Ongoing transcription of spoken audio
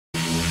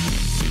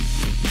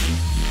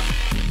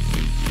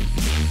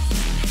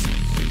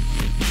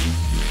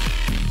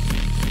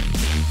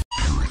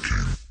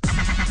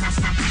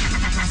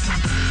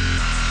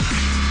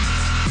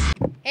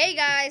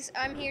guys,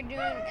 I'm here doing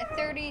a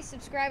 30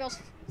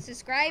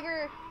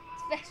 subscriber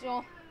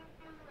special,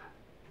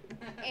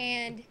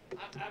 and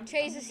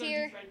Chase is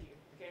here.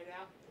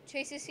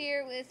 Chase is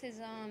here with his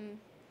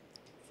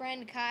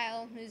friend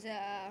Kyle, who's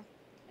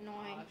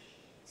annoying,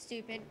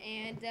 stupid,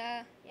 and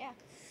yeah.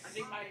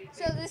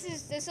 So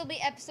this will be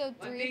episode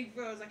 3. My thing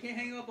froze. I can't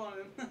hang up on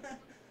him.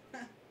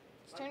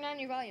 Just turn down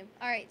your volume.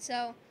 All right,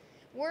 so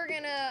we're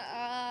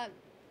gonna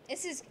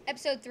this is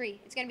episode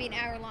 3. It's gonna be an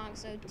hour long,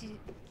 so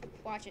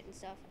watch it and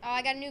stuff. Oh,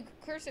 I got a new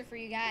cursor for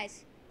you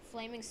guys.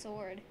 Flaming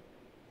sword.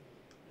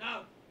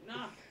 No.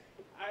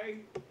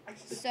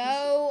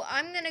 So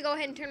I'm gonna go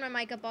ahead and turn my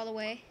mic up all the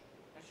way.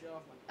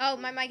 Off Oh,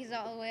 my mic is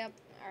all the way up.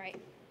 All right.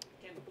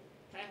 Candle.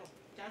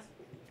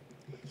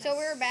 So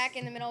we're back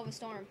in the middle of a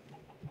storm.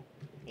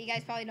 You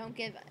guys probably don't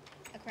give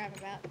a crap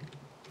about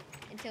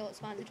until it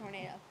spawns a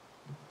tornado.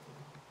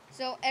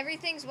 So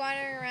everything's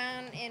wandering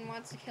around and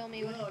wants to kill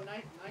me.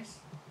 Nice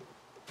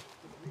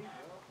debris,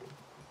 bro.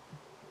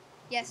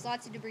 Yes,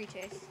 lots of debris,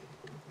 Chase.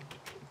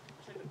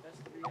 That's like the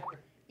best debris ever.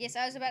 Yes,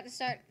 I was about to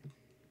start.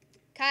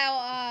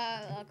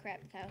 Kyle, oh crap,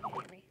 Kyle can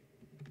hear me.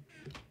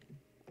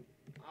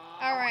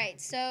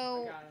 Alright, so...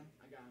 I got him.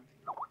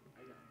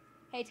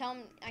 Hey, tell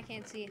him I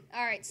can't see.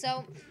 Alright,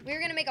 so we're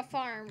going to make a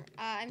farm.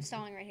 I'm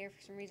stalling right here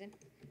for some reason.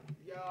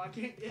 Yo, I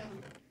can't get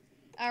him.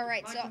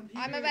 Alright, so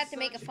I'm about to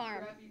make a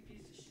farm.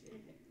 Piece of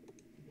shit.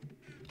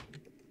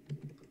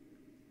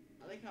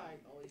 I like how I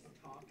always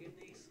talk in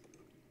these.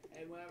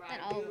 And whenever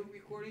I do a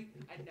recording,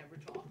 I never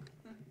talk.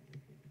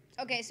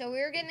 Okay, so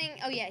we're getting...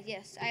 Oh, yeah,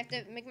 yes. I have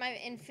to make my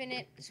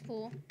infinite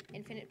pool. I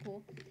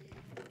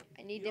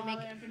need to make...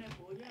 Have an infinite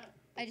pool yet?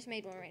 I just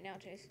made one right now,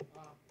 Chase.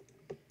 Oh.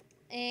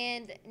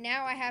 And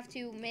now I have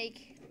to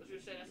make... I was going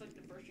to say, that's like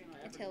the first thing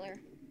I ever tiller.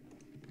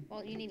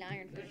 Well, you need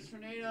iron There's first. a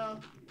tornado.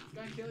 It's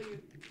going to kill you.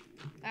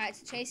 Alright,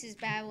 so Chase is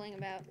babbling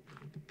about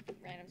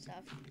random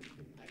stuff.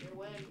 I hear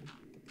wind.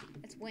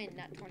 It's wind,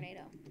 not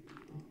tornado.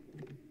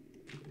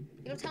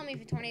 It'll tell me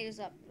if a tornado's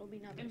up. It'll be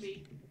numbers. Can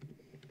be.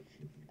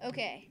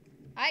 Okay.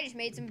 I just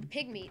made some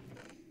pig meat.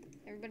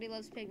 Everybody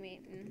loves pig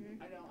meat.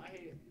 I know. I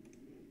hate it.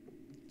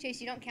 Chase,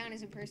 you don't count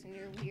as a person.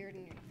 You're weird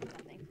and you're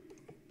nothing.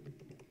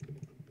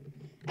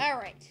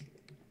 Alright.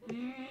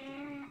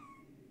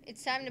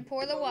 It's time to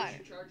pour the water.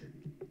 Where's your charger?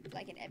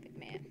 Like an epic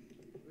man.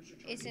 Where's your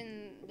charger? It's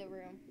in the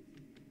room.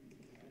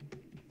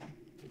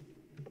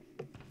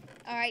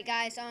 Alright,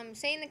 guys.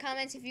 Say in the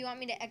comments if you want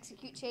me to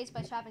execute Chase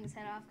by chopping his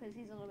head off, because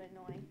he's a little bit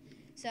annoying.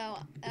 So,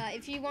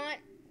 if you want,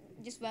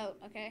 just vote,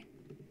 okay?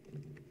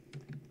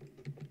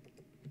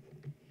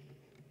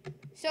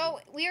 So,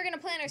 we are going to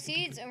plant our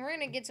seeds, and we're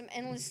going to get some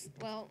endless,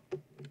 well,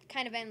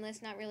 kind of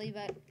endless, not really,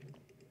 but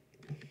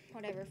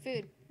whatever,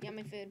 food.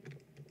 Yummy food.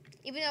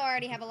 Even though I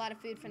already have a lot of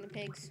food from the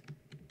pigs.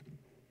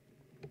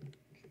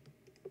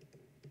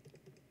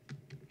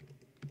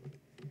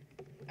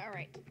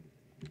 Alright.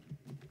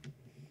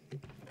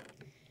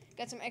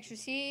 Got some extra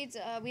seeds.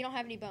 We don't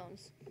have any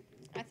bones.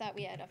 I thought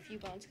we had a few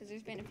bones, because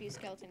there's been a few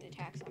skeleton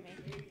attacks on me.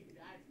 Maybe you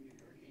died from your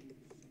hurricane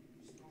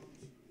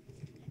storms.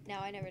 No,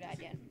 I never died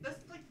yet.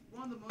 That's like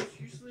one of the most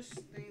useless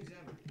things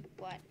ever.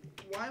 What?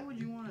 Why would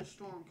you want a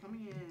storm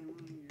coming in and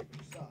ruining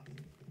your stuff?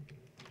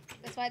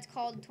 That's why it's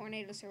called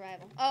tornado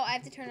survival. Oh, I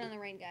have to turn on the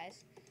rain,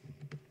 guys.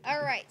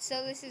 Alright,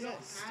 so this is a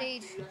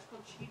stage... That's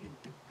called cheating.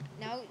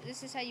 No,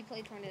 this is how you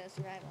play tornado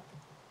survival.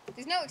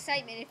 There's no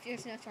excitement if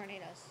there's no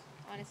tornadoes.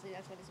 Honestly,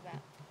 that's what it's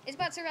about. It's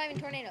about surviving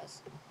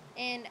tornadoes.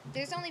 And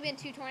there's only been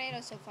 2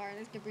 tornadoes so far, and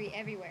there's debris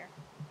everywhere.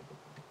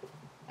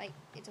 Like,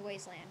 it's a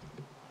wasteland,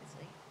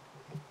 honestly.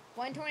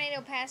 One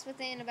tornado passed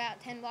within about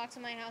 10 blocks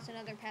of my house,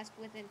 another passed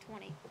within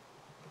 20.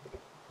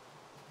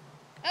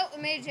 Oh,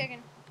 we made a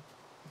chicken.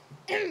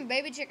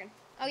 Baby chicken.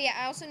 Oh, yeah,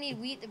 I also need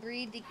wheat to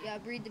breed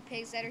the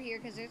pigs that are here,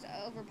 because there's an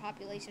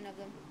overpopulation of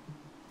them.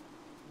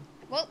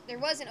 Well, there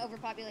was an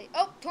overpopulation.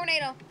 Oh,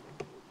 tornado.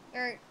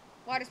 Or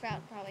water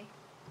spout, probably.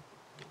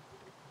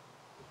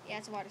 Yeah,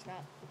 it's a water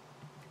spout.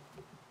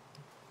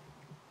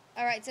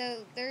 Alright,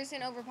 so there's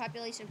an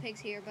overpopulation of pigs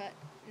here, but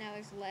now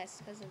there's less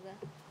because of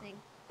the thing.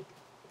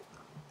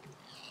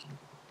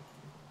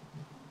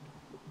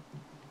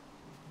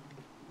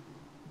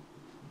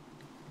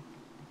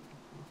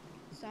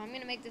 So I'm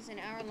going to make this an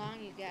hour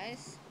long, you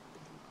guys.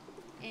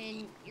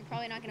 And you're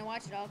probably not going to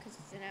watch it all because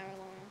it's an hour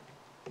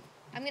long.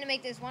 I'm going to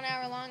make this 1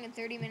 hour long and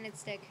 30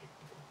 minutes thick.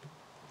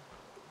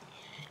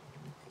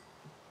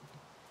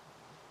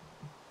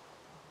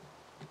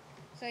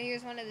 So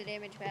here's one of the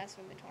damage paths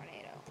from the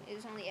tornado. It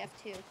was only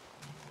F2,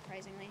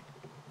 surprisingly.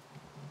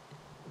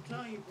 I'm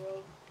telling you,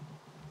 bro.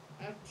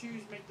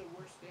 F2s make the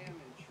worst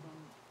damage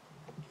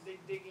because they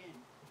dig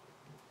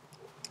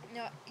in.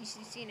 No, you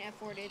should see an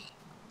F4 did.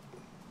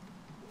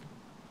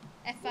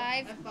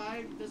 F5?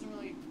 F5 doesn't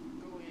really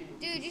go in.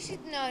 Dude, you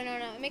should... No.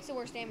 It makes the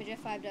worst damage.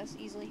 F5 does,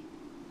 easily.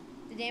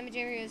 The damage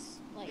area is,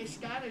 like, it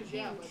scatters, huge.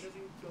 yeah, but it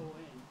doesn't go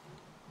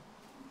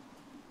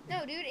in.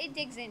 No, dude, it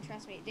digs in,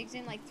 trust me. It digs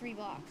in, like, 3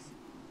 blocks.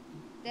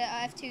 The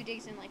F2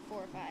 digs in, like,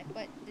 4 or 5.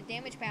 But the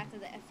damage path of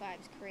the F5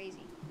 is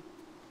crazy.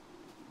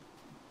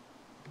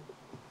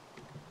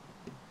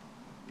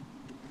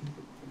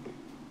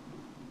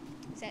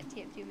 that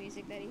TF2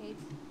 music that he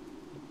hates.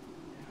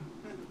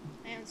 Yeah.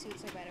 I don't see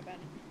what's so bad about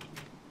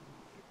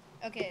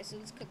it. Okay, so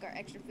let's cook our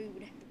extra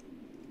food.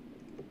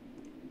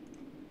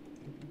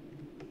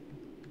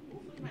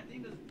 Hopefully my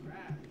thing doesn't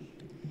crash.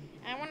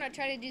 I want to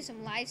try to do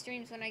some live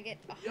streams when I get.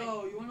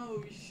 Yo, you wanna know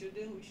what we should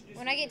do? We should do.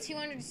 When I get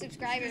 200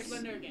 subscribers.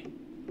 Slender again.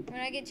 When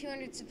I get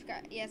 200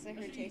 subscribers. Yes, I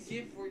heard Chase.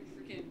 Gift for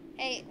freaking.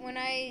 Hey, when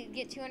I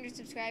get 200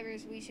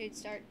 subscribers, we should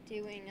start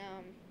doing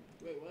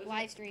Wait, what is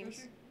live that? streams.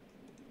 Kosher?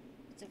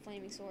 It's a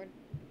flaming sword.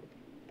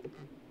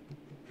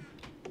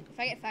 If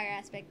I get fire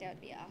aspect, that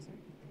would be awesome.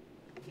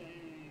 Dang,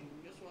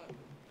 guess what?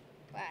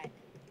 What? I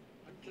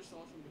just saw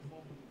something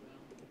fall from the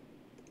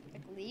ground.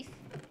 Like a leaf?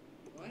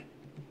 What?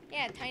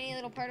 Yeah, tiny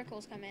little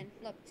particles come in.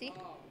 Look, see?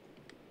 Oh.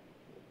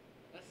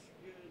 That's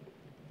good.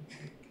 Cause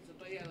I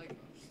thought you had like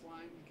a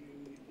slime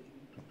goo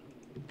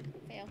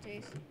thing. Fail,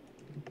 Chase.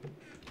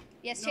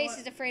 Yes, You know Chase what?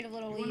 is afraid of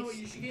little You wanna know what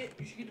leaves. you should get?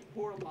 You should get the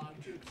portal mod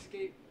to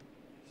escape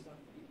stuff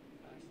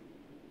faster.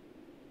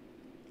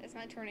 That's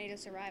not tornado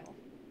survival.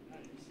 That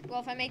is. Well,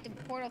 if I make the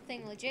portal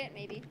thing legit,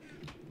 maybe.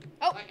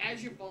 Oh! Like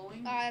as you're falling.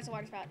 Oh, that's a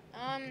water spout.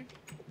 Like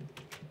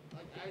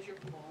as you're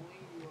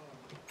falling, you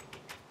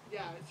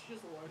yeah, it's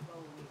just a water spout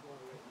with water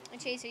right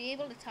And Chase, are you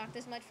able to talk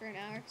this much for an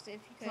hour? Because if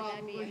you could,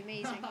 that'd be Probably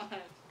amazing. not.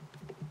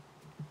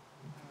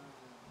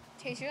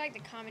 Chase, you're like the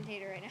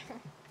commentator right now.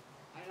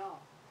 I know.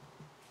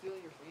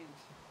 Stealing your fans.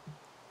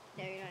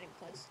 No, you're not even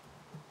close.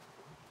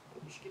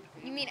 You should get the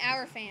fan. You mean mod.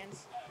 our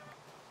fans.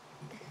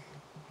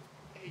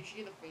 Hey, you should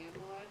get the fan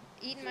mod.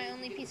 Eating So my you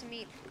only can get- piece of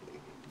meat.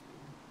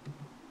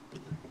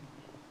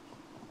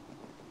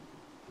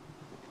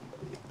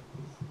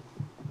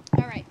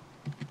 Alright.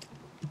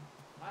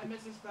 Hi,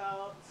 Mrs.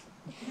 Phelps.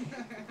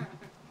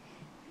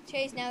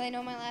 Chase, now they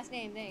know my last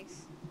name.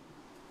 Thanks.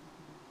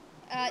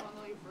 I don't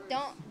know you first.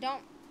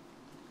 Don't.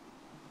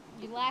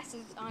 Your last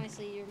is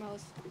honestly your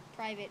most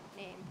private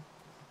name.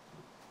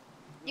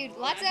 Dude, No,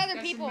 lots of that's- other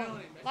that's your people. middle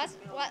name, that's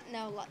your middle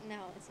name.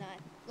 No, it's not.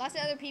 Lots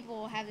of other people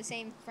will have the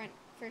same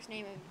first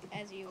name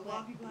as you. A But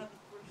lot of people have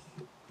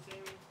the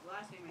same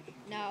last name as you.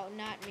 no,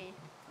 not me.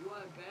 You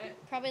want to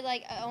bet? Probably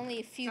like only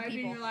a few Type in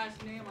people. your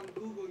last name on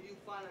Google, you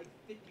find like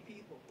 50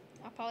 people.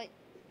 I'll probably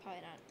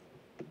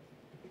not.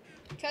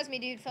 Trust me,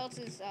 dude. Phelps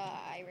is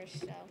Irish,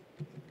 so.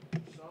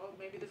 So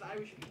maybe there's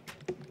Irish people.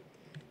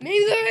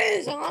 Maybe there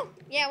is, huh?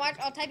 Yeah, watch.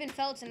 I'll type in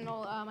Phelps and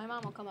it'll, my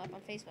mom will come up on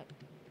Facebook.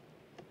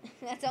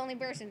 That's the only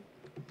person.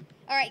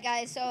 All right,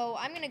 guys. So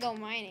I'm gonna go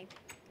mining.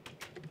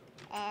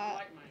 I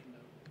like mine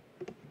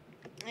though.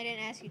 I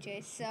didn't ask you,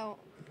 Chase. So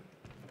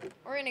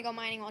we're gonna go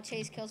mining while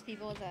Chase kills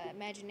people with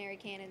imaginary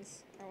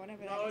cannons or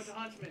whatever No, that it's is. a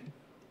huntsman.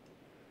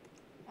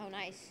 Oh,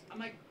 nice. I'm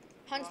like.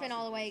 Huntsman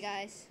all the way,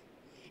 guys.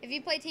 If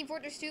you play Team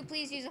Fortress 2,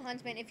 please use a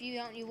huntsman. If you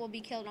don't, you will be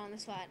killed on the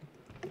spot.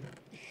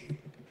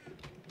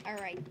 All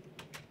right.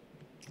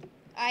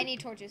 I need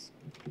torches.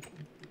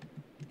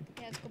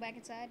 Yeah, let's go back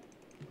inside.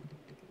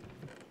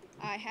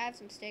 I have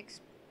some sticks.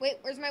 Wait,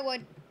 where's my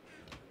wood?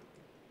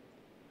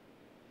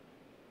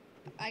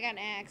 I got an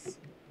axe.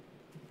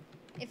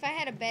 If I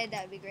had a bed,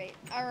 that would be great.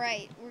 All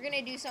right, we're going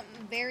to do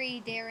something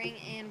very daring,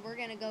 and we're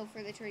going to go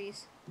for the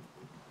trees.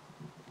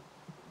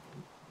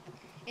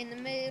 In the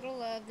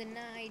middle of the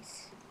night,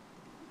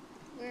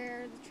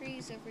 where the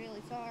trees are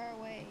really far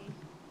away.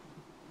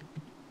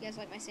 You guys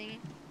like my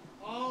singing?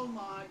 Oh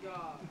my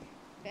gosh.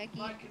 Becky?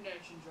 My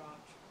connection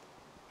dropped.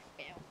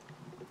 Fail.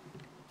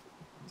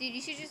 Dude,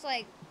 you should just,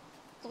 like,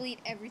 delete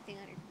everything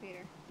on your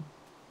computer.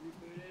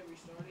 Reboot it,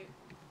 restart it.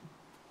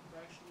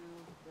 Fresh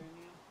new, brand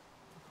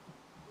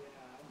new. Yeah.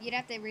 You'd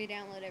have to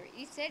re-download every.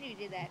 You said you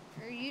did that.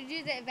 Or you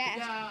did that fast.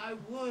 Yeah, I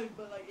would,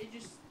 but like it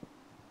just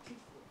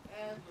takes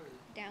forever.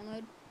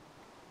 Download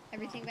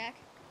everything back.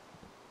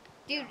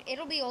 Dude,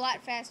 it'll be a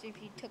lot faster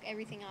if you took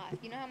everything off.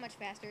 You know how much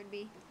faster it'd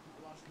be?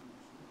 I lost numbers.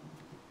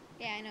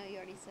 Yeah, I know, you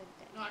already said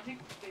that. No, I think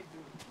they do.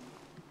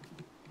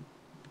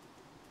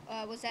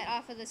 Was that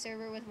off of the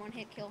server with one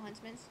hit kill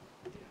huntsmans?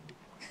 Yeah.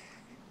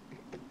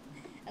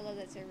 I love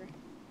that server.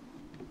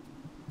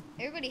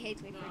 Everybody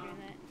hates me for No. doing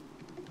that.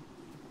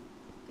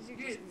 Because you're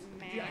Dude, just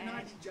dude, I know how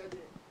mad. to judge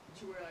it.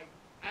 To where like,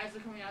 as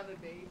they're coming out of the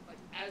bait, like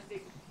as they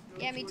go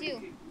Yeah, to me where too. you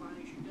can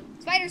finally shoot them.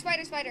 Spider,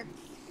 spider, spider!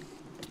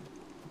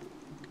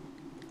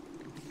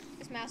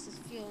 This mouse is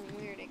feeling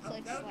weird. It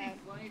clicks That would loud. be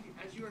funny if you,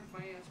 as you were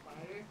fighting a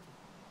spider,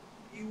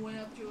 you went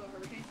up to a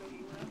hurricane, so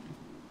he went up.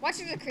 Watch,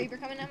 there's a creeper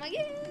coming. I'm like,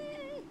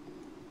 yay!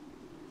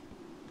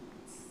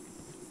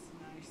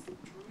 Nice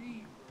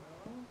tree,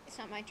 bro. It's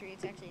not my tree.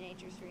 It's actually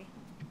nature's tree.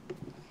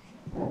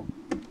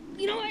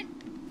 You know what?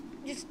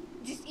 Just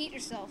eat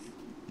yourself.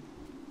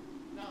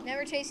 No.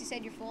 Remember, Chase, you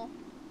said you're full?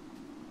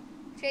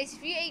 Chase,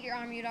 if you ate your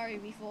arm, you'd already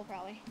be full,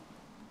 probably.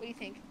 What do you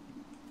think?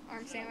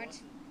 Arm Yeah, sandwich?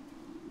 wasn't.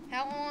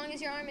 How long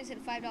is your arm? Is it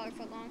a $5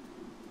 foot long?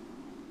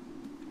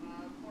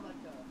 More like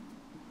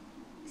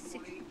a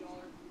Six- $20.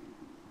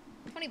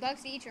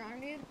 $20 to eat your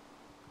arm, dude?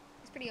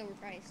 It's pretty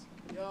overpriced.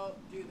 Yo,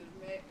 dude,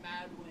 there's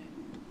mad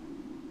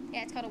wind.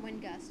 Yeah, it's called a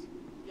wind gust.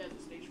 Yeah,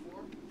 it's stage 4.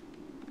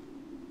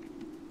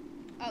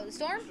 Oh, the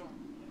storm? Storm.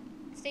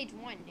 Stage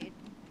 1, dude.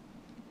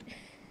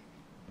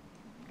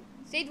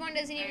 Stage 1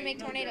 doesn't even Hey, make you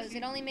know tornadoes. Jesse?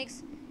 It only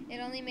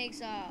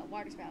makes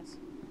water spouts.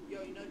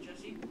 Yo, you know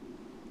Jesse?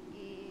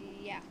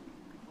 Yeah.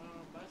 On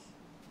a bus?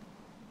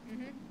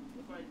 Mhm.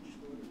 Look what I just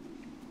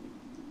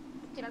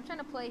ordered. Dude, I'm trying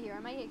to play here. I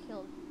might get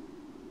killed.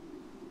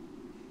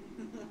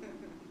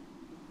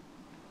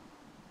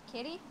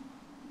 Kitty?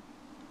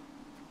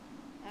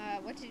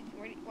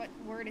 What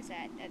word is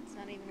that? That's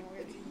not even a word.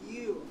 It's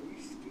you. Are you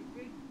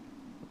stupid?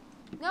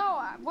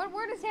 No, what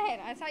word is that?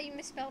 I thought you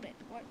misspelled it.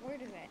 What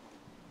word is that?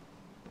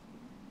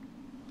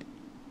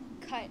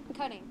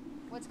 Cutting.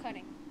 What's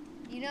cutting?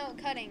 You know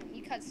cutting.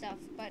 You cut stuff,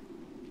 but...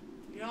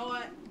 You know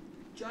what?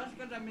 Just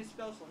because I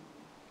misspelled something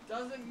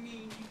doesn't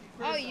mean you can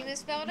Oh, criticize. you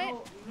misspelled it?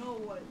 it? You know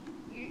what?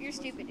 You're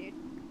stupid, dude.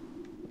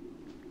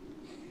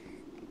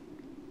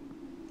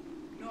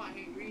 You know I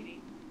hate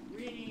reading.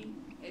 Reading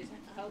is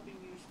helping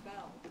you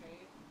spell,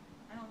 okay?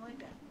 I don't like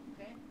that,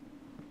 okay?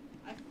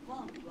 I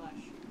flunked last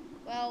year.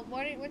 Well,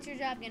 what's your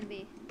job gonna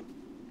be?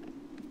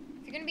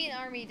 If you're gonna be in the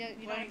army, you don't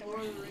have Playing to Lord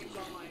worry. of the Rings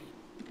online.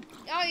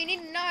 Oh, you need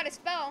to know how to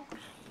spell.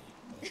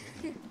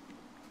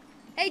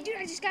 Hey, dude,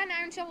 I just got an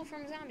iron shovel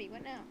from a zombie.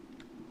 What now?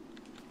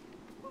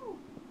 Woo.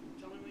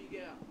 Tell me when you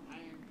get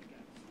iron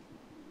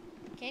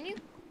pickaxe. Can you?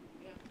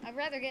 Yeah. I'd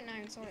rather get an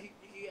iron sword. You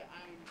can get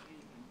iron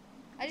anything.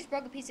 I just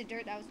broke a piece of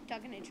dirt that was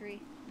stuck in a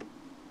tree.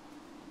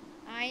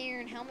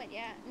 Iron helmet,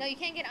 yeah. No, you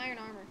can't get iron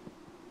armor.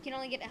 You can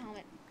only get a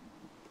helmet.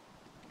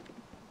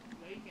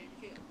 No, you can't.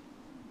 You can't.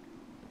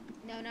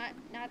 No,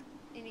 not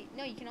any.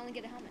 No, you can only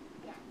get a helmet.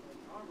 Yeah, like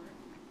armor.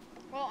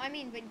 Well, I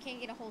mean, but you can't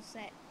get a whole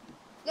set.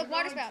 Look, We're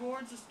water going spout.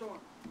 towards the storm.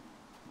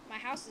 My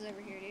house is over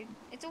here, dude.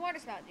 It's a water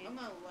spout, dude. I'm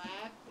gonna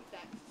laugh if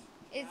that's.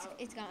 It's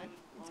gone.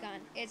 It's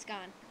gone. It's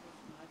gone.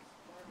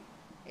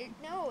 It's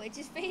No, it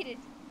just faded.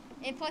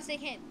 And plus, they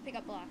can't pick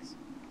up blocks.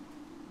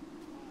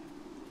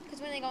 Because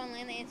when they go on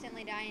land, they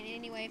instantly die. And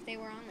anyway, if they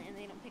were on land,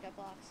 they don't pick up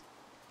blocks.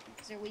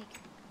 Because they're weak.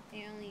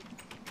 They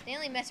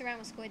only mess around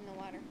with squid in the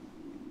water.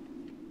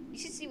 You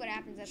should see what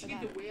happens at the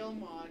get bottom. the whale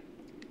mod.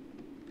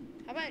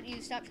 How about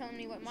you stop telling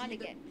me what mod to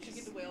get? You should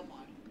get the whale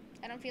mod.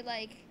 I don't feel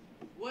like...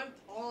 What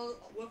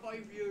if all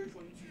your viewers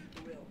want you to get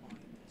the whale mod?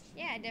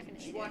 Yeah, I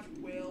definitely You do. watch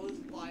whales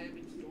fly up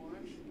in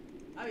storms.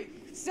 I mean,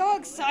 So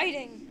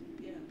exciting!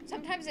 Yeah.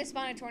 Sometimes I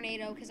spawn a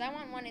tornado, because I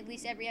want one at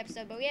least every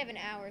episode, but we have an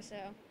hour, so...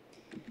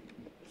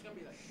 There's gonna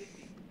be like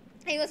 50.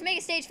 Hey, let's make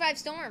a stage 5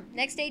 storm.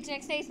 Next stage.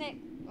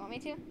 Want me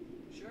to?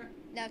 Sure.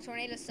 No,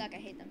 tornadoes suck. I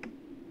hate them.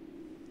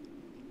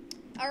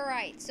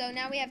 Alright, so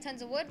now we have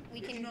tons of wood.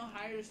 Did you know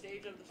higher the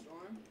stage of the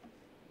storm?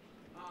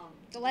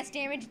 The less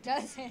damage it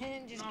does.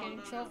 Just No, kidding.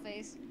 no, Troll no.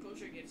 face.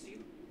 Closer it gets to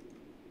you,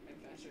 and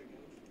faster it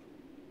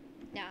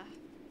goes. Nah.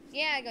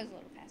 Yeah, it goes a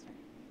little faster.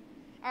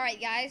 Alright,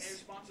 It guys.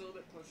 responds a little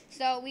bit closer.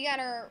 So we got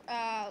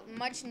our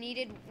much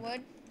needed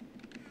wood.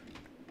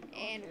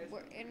 And cares?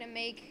 we're gonna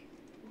make...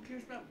 Who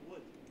cares about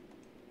wood?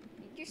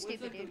 You're Wood's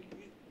stupid, like dude. the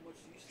most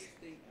useless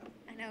thing ever.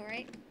 I know,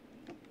 right?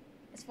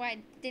 That's why I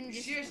didn't You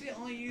just... seriously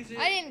only use it.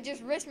 I didn't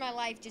just risk my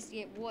life just to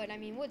get wood. I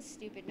mean, wood's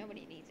stupid.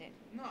 Nobody needs it.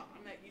 No, I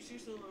mean you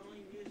seriously only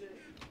use it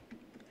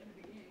in the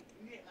beginning.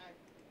 You get like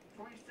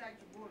 20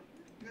 stacks of wood.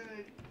 You're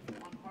good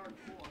on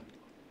hardcore.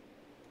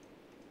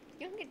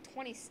 You don't get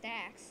 20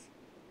 stacks.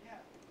 Yeah.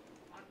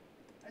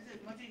 That's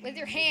as much as With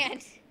your use.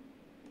 hand.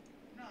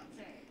 No, I'm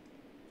saying.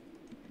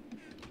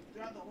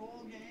 Throughout the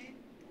whole game,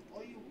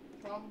 all you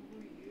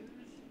probably use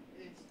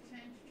is 10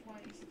 to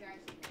 20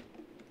 stacks of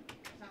wood.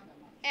 It's not that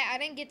much. Yeah, I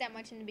didn't get that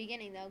much in the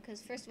beginning, though,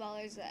 because first of all,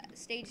 there's a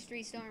stage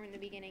 3 storm in the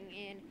beginning,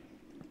 and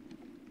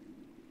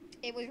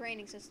it was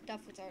raining, so stuff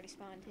was already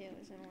spawned, too. It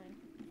was annoying.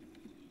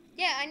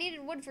 Yeah, I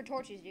needed wood for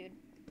torches, dude.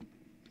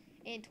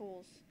 And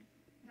tools.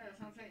 Yeah, that's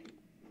what I'm saying.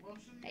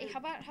 Most of Hey, your-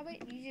 how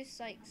about you just,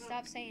 like,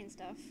 stop saying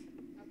stuff?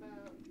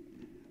 About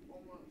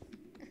almost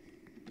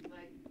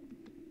like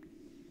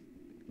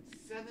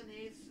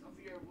 7/8 of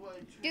your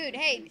wood. Dude,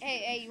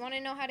 hey, you want to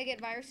know how to get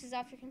viruses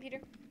off your computer?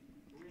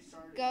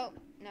 Restart it. Go.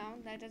 No,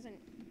 that doesn't...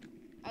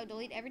 Oh,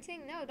 delete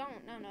everything? No,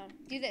 don't. No.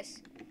 Do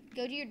this.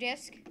 Go to your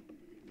disk.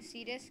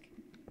 C disk.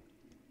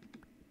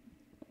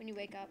 When you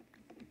wake up.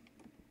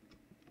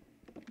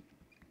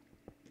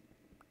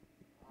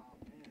 Oh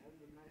man, that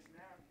was a nice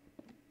nap.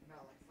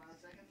 About like 5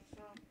 seconds or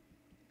so.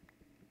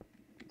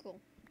 Cool.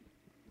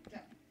 Yeah.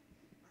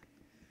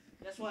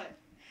 Guess what?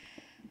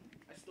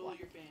 I stole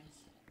your fans.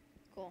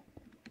 Cool.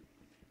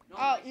 No,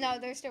 Oh, actually- no,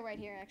 they're still right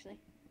here, actually.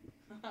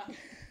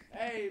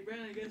 Hey,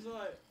 Brandon, guess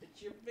what?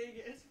 It's your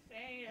biggest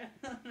fan.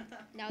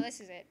 No, this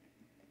is it.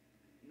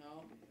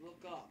 No,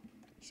 look up.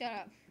 Shut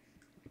up.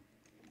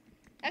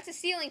 That's a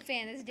ceiling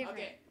fan. That's different.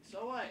 Okay,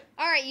 so what?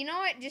 All right, you know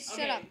what? Just shut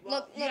Okay, up.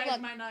 well, you guys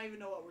Look. might not even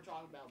know what we're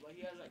talking about, but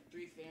he has like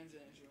 3 fans in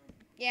his room.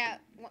 Yeah,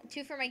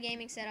 2 for my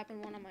gaming setup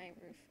and 1 on my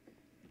roof.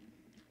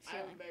 I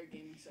have Ceiling. a better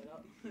gaming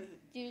setup. Dude,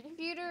 your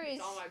computer is...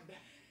 It's on my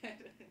bed.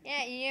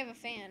 Yeah, you have a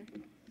fan.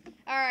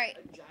 All right,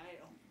 A giant.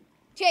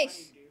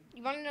 Chase. honeydew.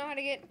 You want to know how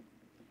to get...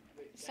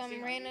 Wait, did I Some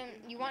say random-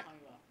 honeydew? you I want- meant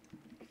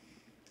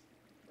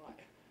honeywell.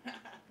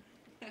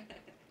 What?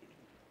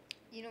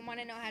 You don't want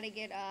to know how to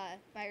get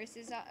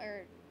viruses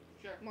or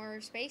Sure. more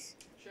space?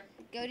 Sure.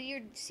 Go to your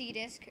C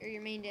disk or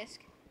your main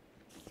disk.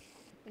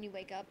 when you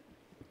wake up.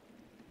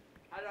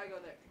 How do I go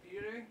there?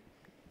 Computer?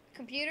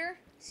 Computer,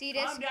 C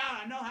Calm disk.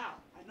 down. I know how.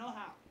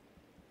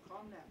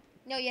 Calm down.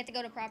 No, you have to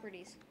go to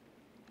properties.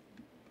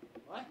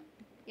 What?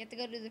 You have to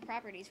go to the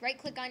properties. Right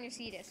click on your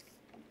C disk.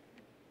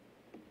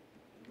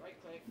 Right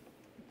click.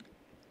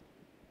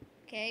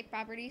 Okay,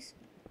 properties.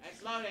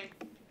 It's loading.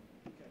 Okay.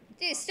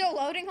 Dude, it's still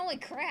loading. Holy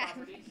crap.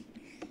 Properties.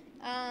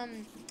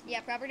 Yeah,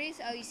 properties.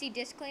 Oh, you see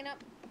disk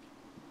cleanup?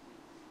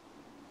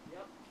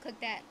 Yep. Click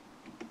that.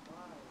 Why?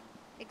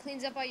 It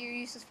cleans up all your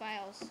useless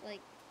files, like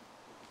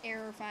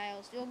error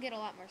files. You'll get a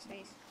lot more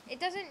space. It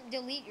doesn't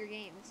delete your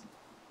games.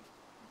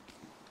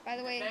 By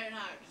the way, It better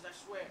not, because I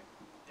swear,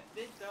 if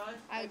it does,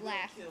 I would will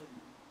laugh. kill you.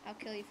 I'll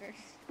kill you first.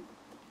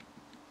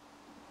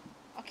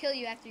 I'll kill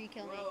you after you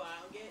kill me. Bro,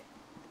 I'll get.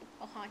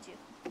 I'll haunt you.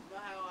 You know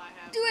how I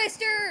have.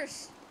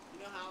 Twisters! You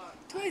know how I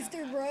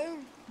Twister, have, bro.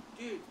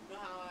 Dude, you know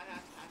how I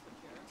have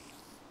Hyperterra?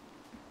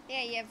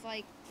 Yeah, you have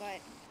like, what,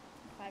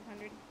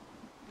 500?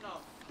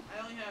 No, I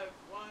only have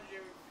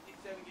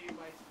 157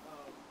 gigabytes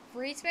of.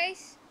 Free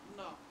space?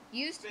 No.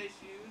 Used? Space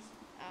used,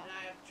 Oh. and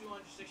I have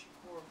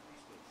 264 of free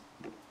space.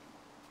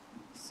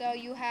 So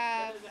you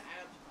have, That doesn't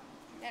add up to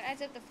that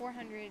adds up to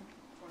 400. 21.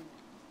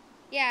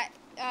 Yeah,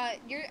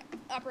 your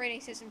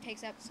operating system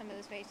takes up some of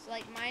the space.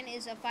 Like mine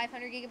is a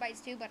 500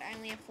 gigabytes too, but I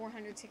only have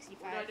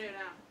 465. What do I do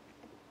now?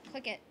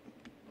 Click it.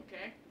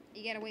 Okay.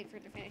 You gotta wait for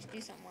it to finish.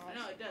 Do something while I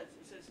know it does.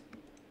 It says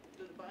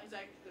the buttons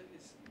I can click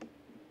is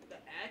the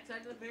add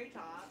side at the very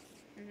top.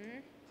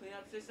 Clean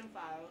up system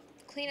files.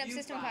 Clean up view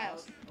system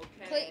files.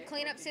 Okay.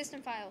 Clean up okay.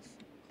 system files. Clean up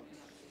system files.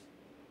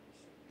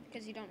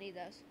 Because you don't need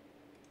those.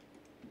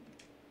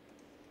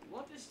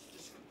 What if this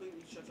just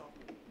completely shuts off?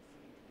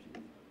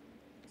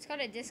 It's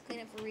called a disk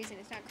cleanup for a reason.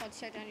 It's not called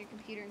shut down your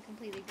computer and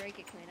completely break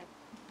it cleanup.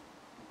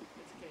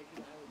 It's okay,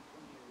 because I would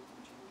only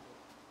open to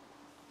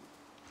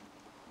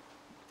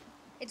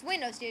It's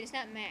Windows, dude. It's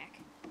not Mac.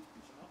 So?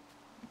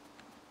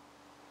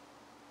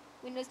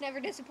 Windows never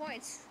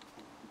disappoints.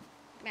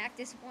 Mac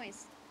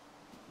disappoints.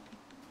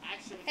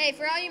 Actually, Hey,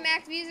 for all you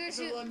Mac users it's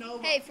a who,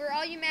 Lenovo. hey, for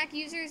all you Mac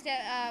users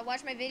that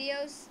watch my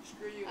videos,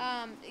 Screw you.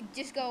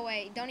 just go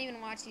away. Don't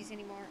even watch these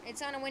anymore.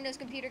 It's on a Windows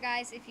computer,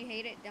 guys. If you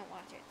hate it, don't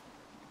watch it.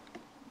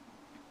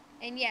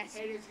 And yes,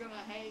 Haters gonna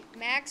hate.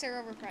 Macs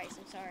are overpriced.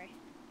 I'm sorry.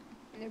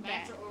 And they're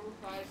Macs bad are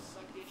overpriced,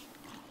 suckish,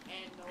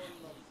 and no one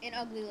loves them. and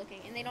ugly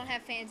looking, and they don't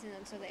have fans in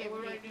them, so they. Okay,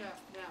 what do I do now?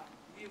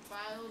 View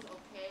files,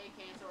 okay,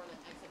 cancel, or the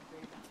exit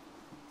very time.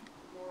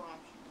 More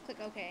options. Click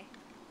OK.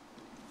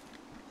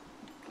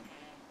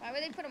 Okay. Why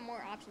would they put a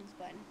more options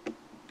button?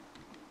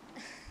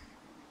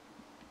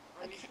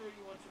 Are you sure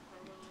you want to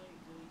permanently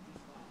delete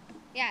these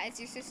files? Yeah, it's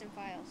your system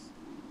files.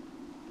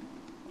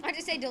 I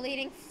just say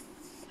deleting.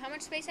 How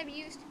much space have you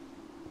used?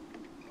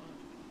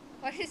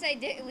 Why did it say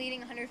deleting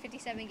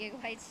 157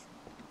 gigabytes?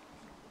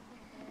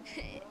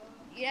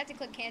 You'd have to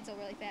click cancel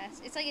really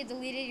fast. It's like it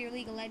deleted your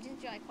League of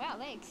Legends. You're like, wow,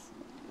 thanks.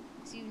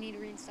 So you need to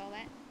reinstall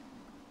that.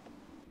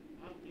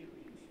 I don't need to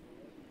reinstall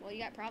it. Well, you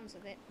got problems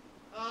with it.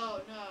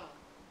 Oh, no.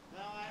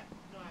 No, I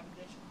have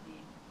edition D.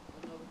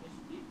 Another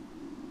edition D.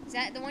 Is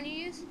that the one you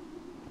use?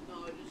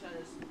 No, it just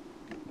has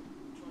 200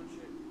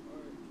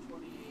 or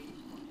 28.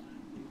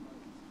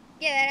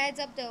 Yeah, that adds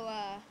up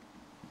to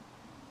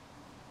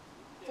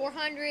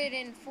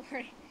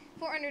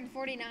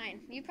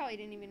 449. You probably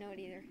didn't even know it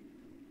either.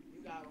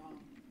 You got it wrong.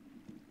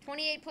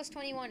 28 plus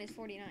 21 is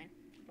 49.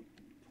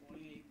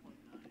 28.9.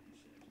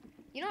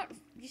 You know what?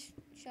 Just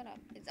shut up.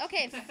 It's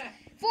okay.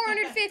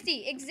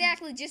 450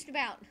 exactly, just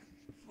about.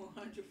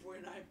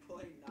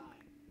 449.9.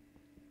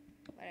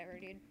 Whatever,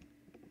 dude.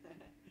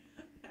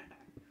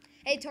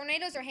 Hey,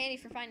 tornadoes are handy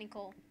for finding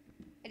coal.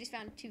 I just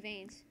found 2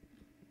 veins.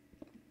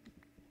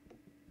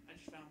 I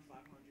just found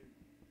 500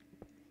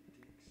 dicks.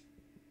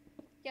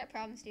 You got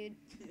problems, dude.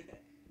 And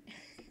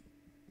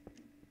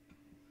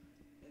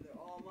they're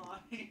all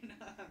mine.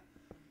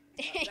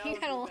 You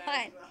got a lot.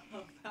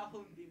 That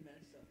would be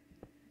messed up.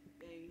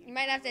 Dang, You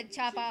might have to I would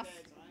chop get off.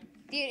 shit that time.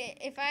 Dude,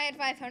 if I had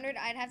 500,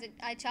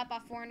 I'd chop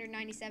off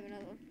 497 of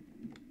them.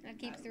 I'd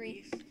keep At 3.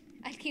 least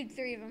I'd keep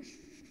 3 of them. you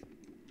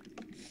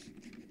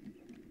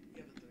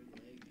have a third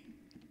leg.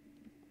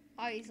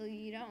 Obviously,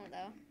 you don't,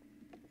 though.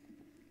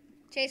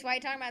 Chase, why are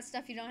you talking about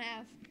stuff you don't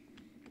have?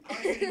 I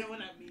don't even know what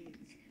that means.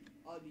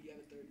 Oh, do you have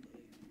a third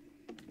leg?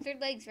 Third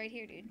leg's right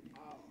here, dude.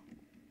 Oh.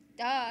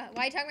 Duh.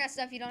 Why are you talking about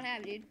stuff you don't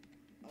have, dude?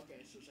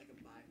 Okay, so it's like a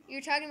bipod.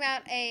 You're talking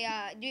about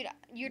dude,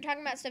 you're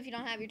talking about stuff you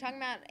don't have. You're talking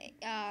about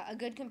a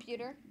good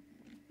computer.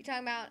 You're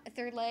talking about a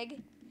third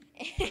leg.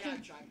 I got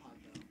a tripod,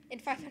 though.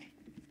 And 500. I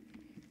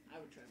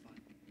have a tripod.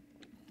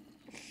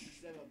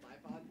 Instead of a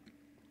bipod.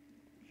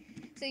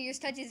 So yours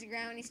touches the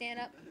ground when you stand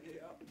up?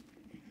 Yep.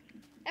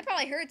 That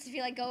probably hurts if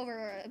you, like, go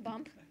over a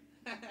bump.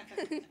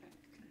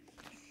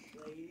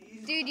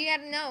 Ladies. Dude, you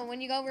gotta know, when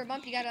you go over a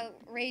bump, you gotta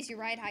raise your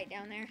ride height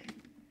down there.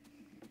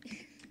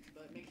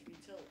 But it makes me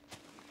tilt.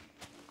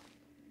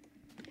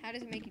 How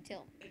does it make you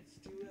tilt? It's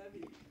too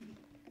heavy.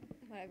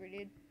 Whatever,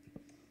 dude.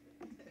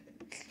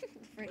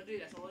 But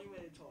dude, that's only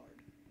when it's hard.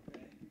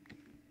 Okay?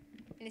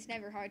 And it's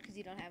never hard because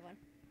you don't have one.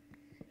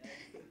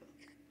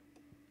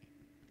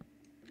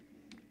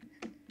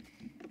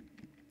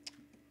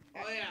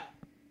 crap. Oh yeah,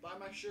 buy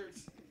my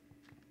shirts.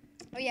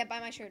 Oh yeah, buy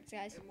my shirts,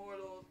 guys.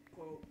 Immortal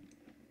quote.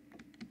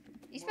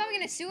 He's probably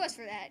gonna sue us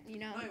for that, you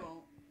know. No, he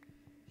won't.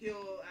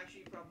 He'll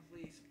actually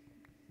probably.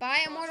 Buy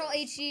Immortal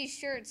HG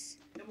shirts.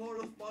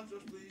 Immortal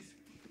sponsors, please.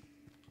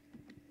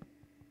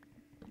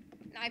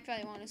 No, I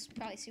probably won't. He'll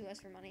probably sue us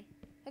for money.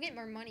 He'll get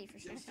more money for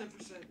Give us stuff.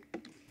 10%.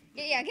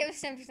 Yeah, give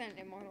us 10%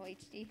 Immortal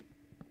HD.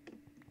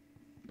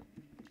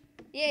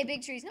 Yay,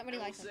 big trees. Nobody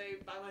likes them. Say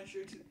buy my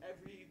shirts in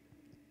every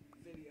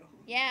video.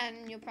 Yeah,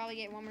 and you'll probably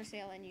get one more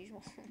sale than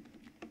usual.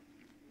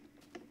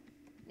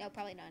 No,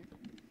 probably none.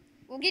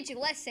 We'll get you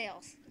less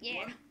sales. Yeah.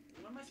 What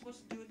am I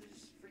supposed to do with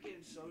this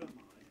freaking soda mod?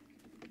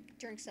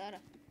 Drink soda.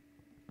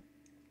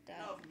 Duh.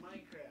 No, from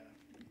Minecraft.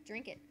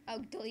 Drink it. Oh,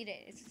 delete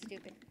it. It's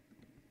stupid.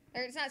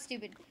 Or it's not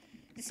stupid.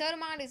 The soda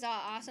mod is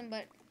awesome,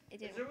 but it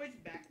didn't. Is there ways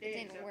back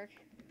It didn't work.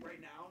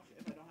 Right now,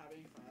 if I don't have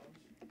any files.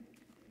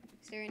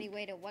 Is there any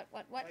way to what?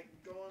 Like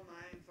go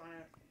online and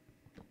find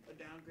a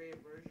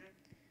downgraded version.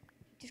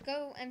 Just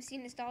go MC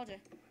Nostalgia.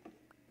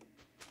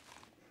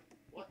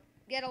 What?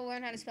 You gotta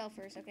learn how to spell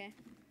first, okay?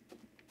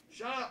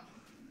 Shut up.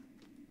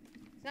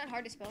 It's not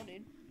hard to spell,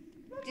 dude.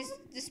 Just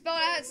spell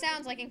it how it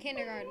sounds like in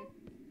kindergarten.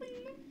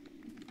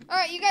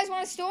 Alright, you guys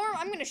want a storm?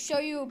 I'm gonna show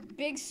you a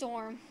big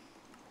storm.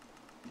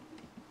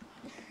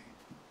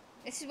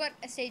 This is what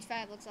a stage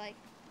 5 looks like.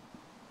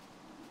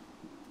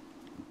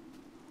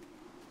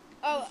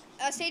 Oh,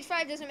 a stage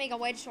 5 doesn't make a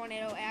wedge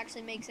tornado, it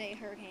actually makes a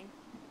hurricane.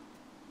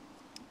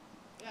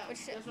 Yeah,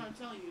 that's what I'm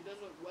telling you. It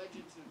doesn't wedge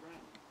into the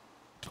ground.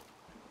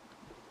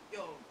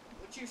 Yo,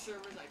 what's your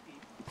server's IP?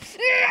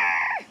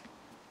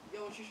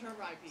 Yo, what's your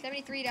server IP?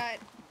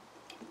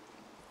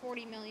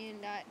 73.40 million.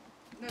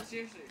 No,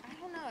 seriously. I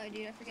don't know,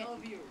 dude. I forget. Tell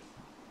the viewers.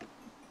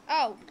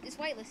 Oh, it's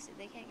whitelisted.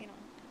 They can't get on.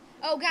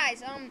 Oh,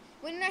 guys,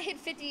 when I hit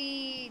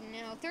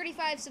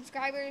 35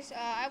 subscribers,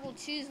 I will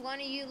choose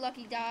one of you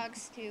lucky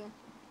dogs to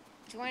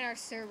join our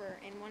server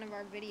in one of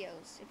our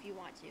videos if you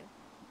want to.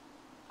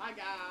 Hi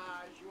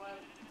guys, you want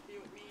to be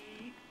with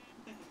me?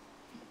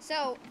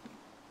 So,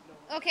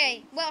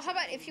 okay, well, how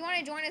about if you want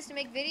to join us to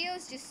make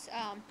videos, just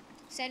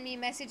send me a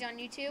message on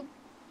YouTube.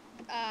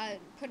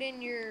 Put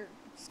in your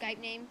Skype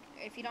name.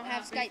 If you don't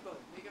have Skype, Facebook.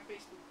 Make a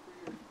Facebook for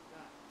your.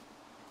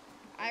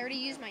 I already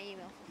used my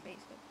email for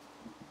Facebook.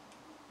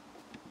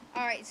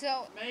 All right,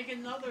 so Make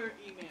another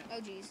email. oh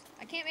geez,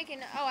 I can't make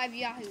an. Oh, I have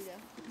Yahoo though.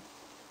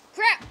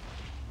 Crap!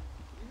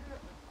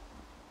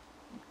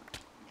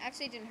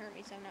 Actually, it didn't hurt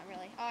me, so not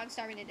really. Oh, I'm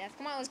starving to death.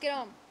 Come on, let's get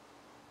home.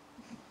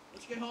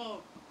 Let's get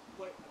home.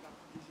 Wait, I got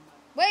confused.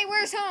 Wait,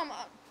 where's home?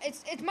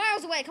 It's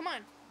miles away. Come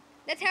on.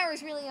 That tower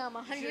is really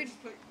 100.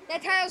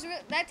 That tower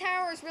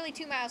is really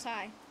 2 miles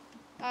high.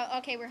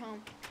 Okay, we're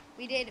home.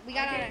 We got on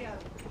it. Yeah.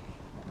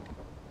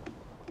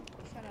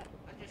 Shut up.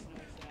 I just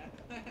noticed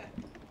that.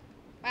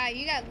 Wow,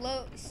 you got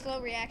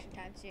slow reaction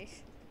times,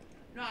 Jace.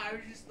 No, I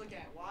was just looking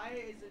at why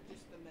is it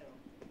just the middle?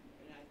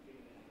 And I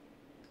figured it out.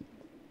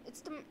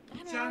 It's the. I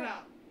don't Shout know.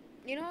 out.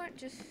 You know what?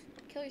 Just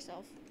kill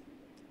yourself.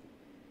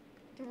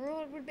 The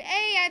world would be.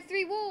 Hey, I have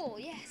 3 wool.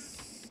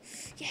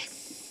 Yes.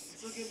 Yes.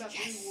 It's looking about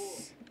 3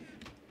 wool.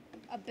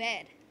 A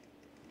bed.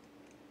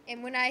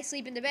 And when I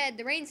sleep in the bed,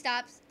 the rain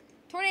stops.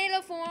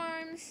 Tornado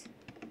forms.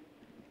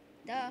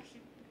 Duh.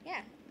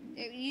 Yeah.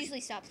 It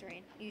usually stops the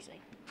rain. Usually.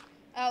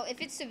 Oh,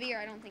 if it's severe,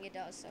 I don't think it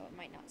does, so it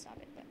might not stop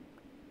it, but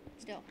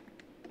still.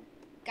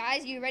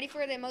 Guys, you ready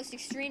for the most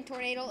extreme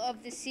tornado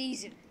of the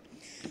season?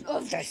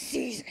 Of the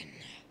season.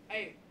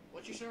 Hey,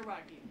 what's your server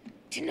ID?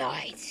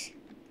 Tonight.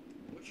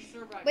 What's your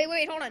server ID?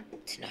 Wait, hold on.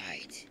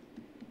 Tonight,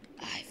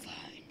 I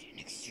find an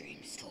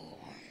extreme storm.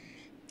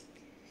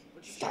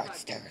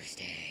 Starts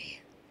Thursday.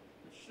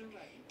 What's your server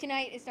ID?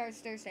 Tonight, it starts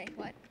Thursday.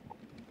 What?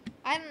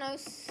 I don't know.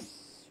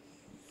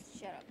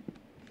 Shut up.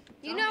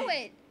 You know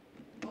it.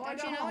 Oh,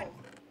 Don't you know it?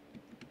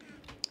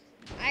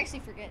 I actually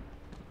forget.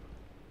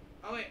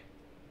 Oh, wait.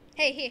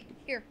 Hey,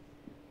 here.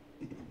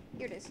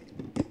 Here it is.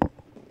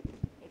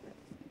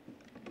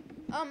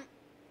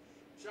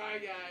 Sorry,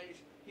 guys.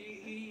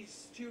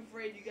 He's too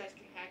afraid you guys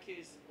can hack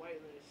his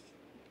whitelist.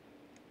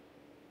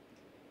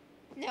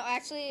 No,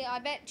 actually, I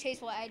bet Chase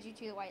will add you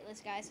to the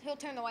whitelist, guys. He'll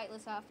turn the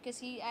whitelist off because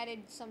he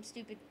added some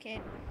stupid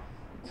kid.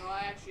 No, I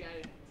actually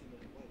added him to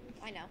the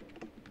whitelist. I know.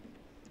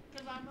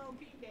 Because I'm OP,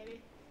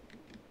 baby.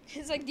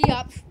 It's like the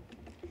up.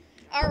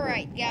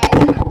 Alright, guys.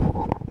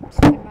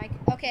 Stupid mic.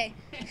 Okay.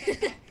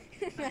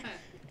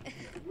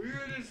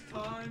 Weirdest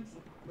times.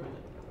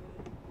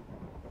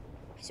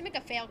 I should make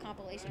a fail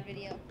compilation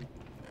video.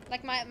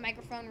 Like my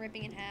microphone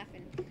ripping in half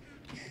and...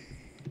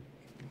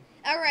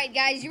 Alright,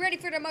 guys. You ready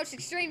for the most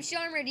extreme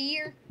genre of the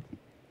year?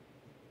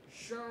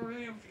 Sure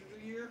am for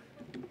the year.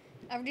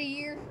 Of the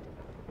year?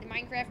 The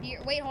Minecraft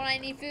year? Wait, hold on. I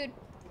need food.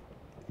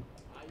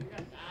 You're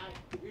gonna die.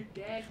 You're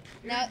dead.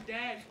 You're No.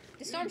 dead.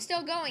 The storm's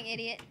still going,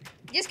 idiot.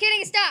 Just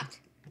kidding, it stopped.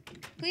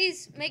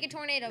 Please make a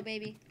tornado,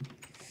 baby.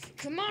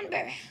 Come on,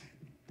 baby.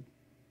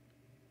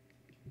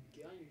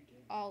 Get on your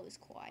dick. All is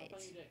quiet. Up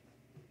on your dick.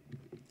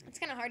 It's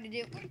kind of hard to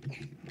do.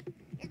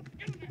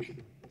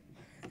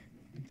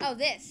 Oh,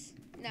 this.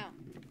 No.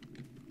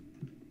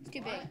 It's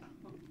too big. What?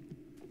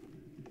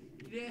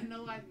 didn't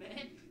know what I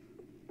meant?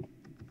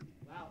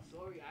 Wow,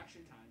 slow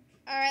reaction times.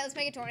 Alright, let's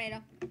make a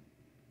tornado. How'd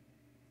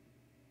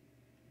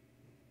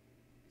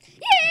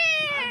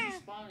Yeah! you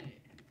spawn it?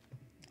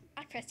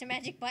 I pressed a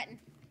magic button.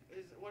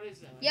 What is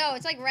that? Yo,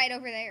 it's like right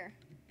over there.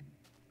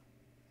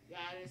 Yeah,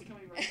 it's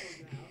coming right towards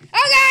your house.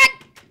 Oh god!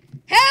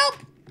 Help!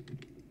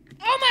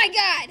 Oh my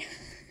god!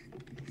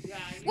 Yeah,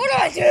 What do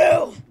I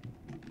do?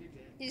 You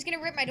did. He's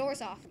gonna rip my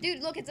doors off.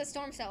 Dude, look, it's a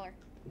storm cellar.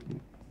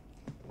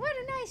 What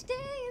a nice day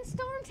in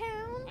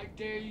Stormtown. I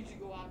dare you to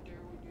go out there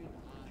with you in the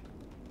eye.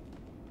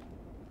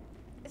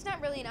 It's not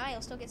really an eye,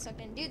 you'll still get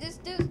sucked in. Dude, those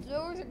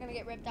doors are gonna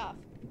get ripped off.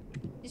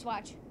 Just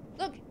watch.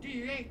 Look.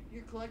 Dude,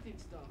 you're collecting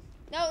stuff.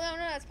 No,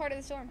 that's part of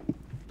the storm.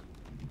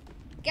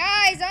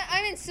 Guys,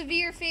 I'm in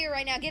severe fear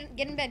right now. Get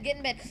in bed, get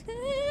in bed.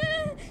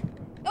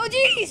 Oh,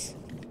 jeez!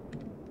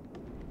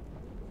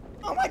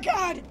 Oh my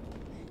god!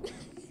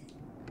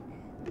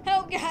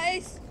 Help,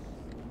 guys!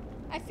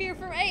 I fear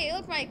for. Hey,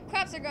 look, my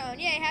crops are growing.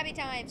 Yay, happy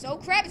times. Oh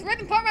crap, it's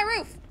ripping apart my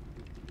roof!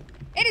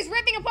 It is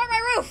ripping apart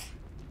my roof!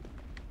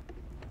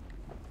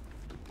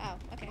 Oh,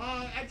 okay.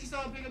 I just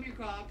saw pick up your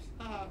crops.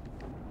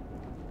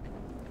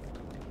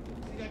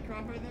 See that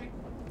crop right there?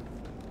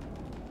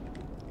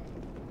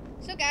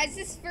 So, guys,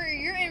 this is for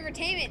your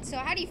entertainment. So,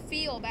 how do you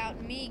feel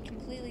about me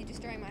completely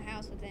destroying my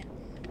house with a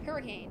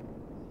hurricane?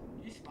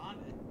 You spawned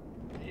it.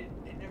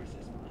 It never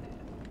says spawned it.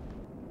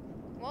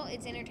 Well,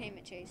 it's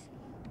entertainment, Chase.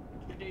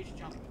 Good day to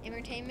jump.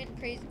 Entertainment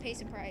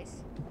pays a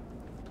price.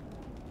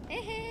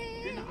 You're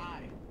in the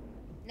eye.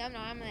 No, I'm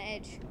on the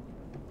edge.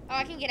 Oh,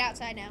 I can get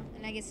outside now,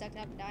 and I get sucked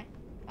up and die.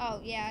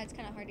 Oh, yeah, it's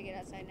kind of hard to get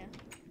outside now.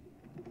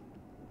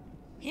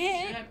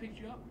 Yeah. Should I pick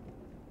you up?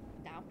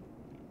 No.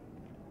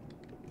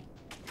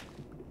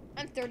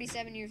 I'm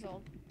 37 years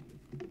old.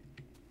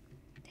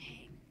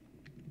 Dang.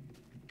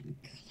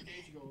 Good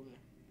day to go over there.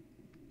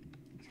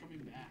 It's coming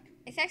back.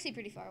 It's actually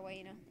pretty far away,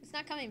 you know. It's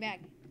not coming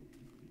back.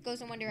 It goes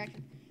in one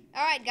direction.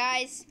 All right,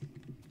 guys.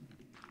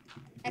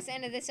 That's the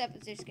end of this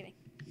episode. Just kidding.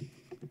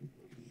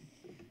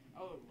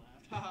 I would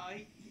have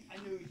laughed. I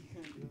knew you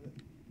couldn't do it.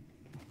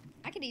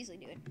 I could easily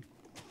do it.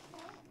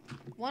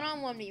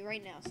 One-on-one me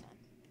right now, son.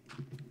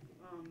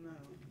 Oh,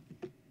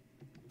 no.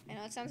 I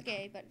know it sounds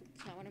gay, but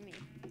it's not what I mean.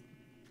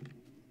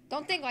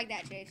 Don't think like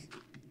that, Chase.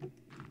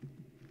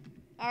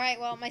 Alright,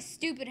 well, my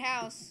stupid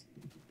house.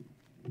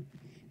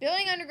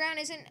 Building underground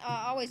isn't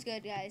always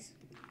good, guys.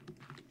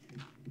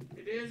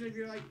 It is if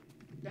you're, like,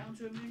 down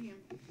to a minion.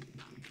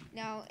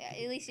 No,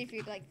 at least if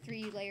you're, like,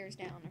 3 layers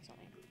down or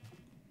something.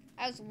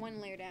 I was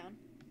 1 layer down.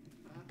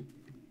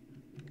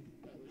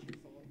 That was your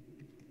fault.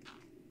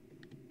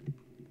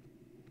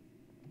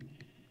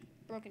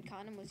 Broken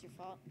condom was your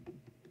fault.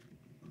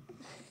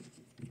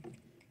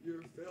 You're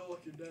a fail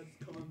like your dad's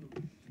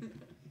condom.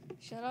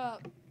 Shut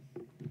up.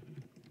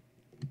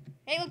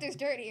 Hey, look, there's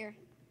dirt here.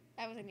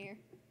 That wasn't here.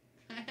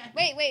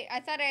 Wait, I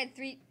thought I had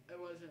 3. It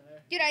wasn't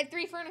there. Dude, I had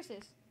 3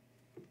 furnaces.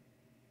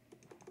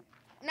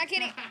 I'm not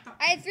kidding.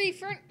 I had 3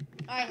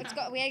 Alright, let's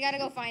go. We gotta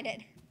go find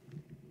it.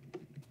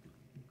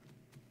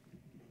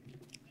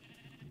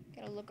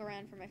 Gotta look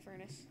around for my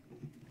furnace.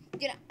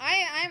 Dude,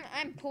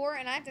 I'm poor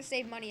and I have to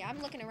save money.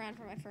 I'm looking around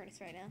for my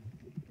furnace right now.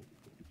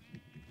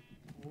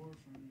 Poor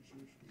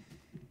furnaces.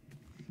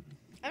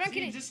 I'm not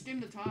kidding. Just skim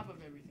the top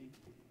of everything.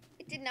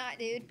 It did not,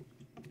 dude.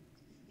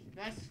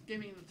 That's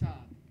skimming the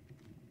top.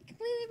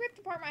 Completely ripped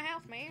apart my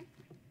house, man.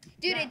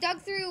 Dude, Yeah. it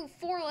dug through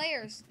 4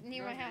 layers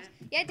near my Okay. house.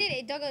 Yeah, it did.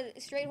 It dug a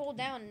straight hole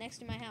down next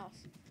to my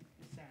house.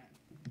 What's that?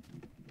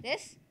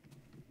 This?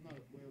 No,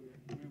 way over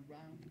there.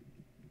 Brown.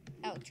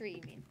 Oh, tree,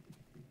 you mean.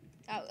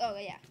 Oh,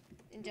 yeah.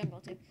 In jungle,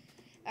 too.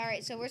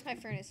 Alright, so where's my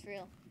furnace, for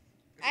real?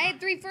 I had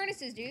 3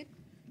 furnaces, dude.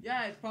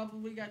 Yeah, it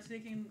probably got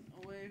taken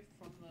away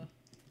from the...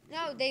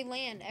 No, they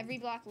land. Every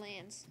block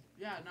lands.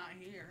 Yeah, not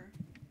here.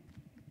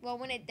 Well,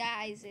 when it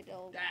dies,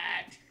 it'll...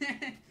 That.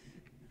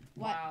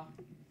 What? Wow.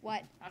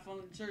 What? Have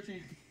fun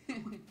searching.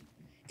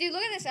 Dude,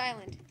 look at this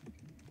island.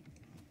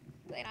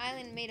 An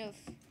island made of...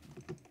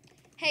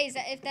 Hey,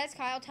 if that's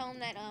Kyle, tell him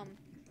that,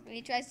 when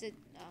he tries to...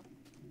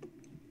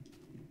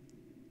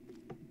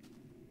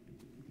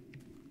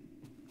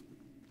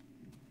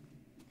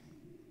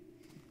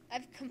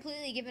 I've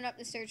completely given up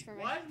the search for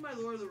my... Why is my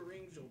Lord of the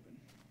Rings open?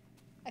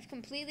 I've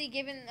completely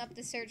given up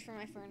the search for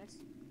my furnace.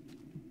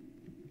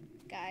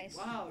 Guys.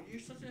 Wow, you're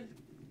such an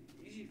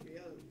easy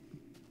failure.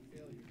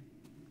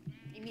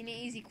 You mean an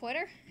easy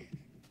quitter?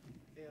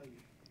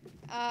 Failure.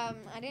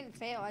 I didn't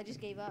fail. I just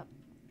gave up.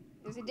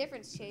 There's a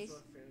difference, Chase.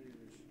 That's what failure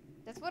is.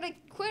 That's what a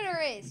quitter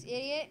is,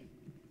 idiot.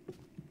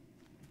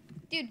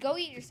 Dude, go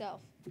eat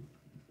yourself.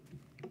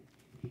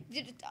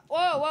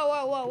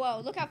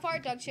 Whoa. Look how far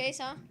it dug, Chase,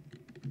 huh?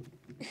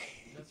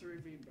 That's a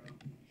ravine, bro.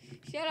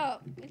 Shut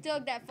up. It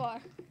dug that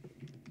far.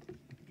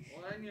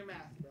 Well, I need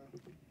math, bro.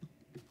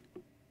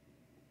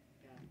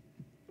 Yeah.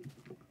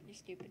 You're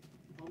stupid.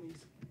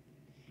 Homies.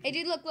 Hey,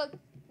 dude, look.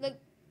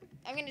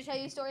 I'm going to tell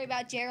you a story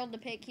about Gerald the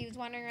pig. He was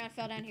wandering around,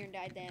 fell down here, and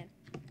died then.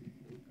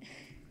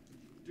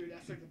 Dude,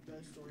 that's like the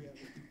best story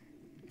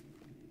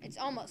ever. It's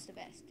almost the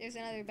best. There's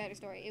another better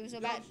story. It was Yo,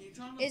 about. can you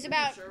turn on the It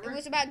freaking server?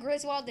 was about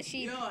Griswold the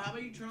sheep. Yo, how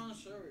about you turn on the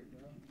server,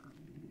 bro?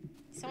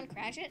 Someone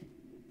crash it?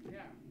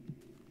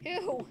 Yeah.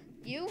 Who?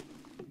 You?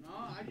 No,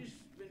 I just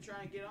been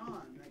trying to get on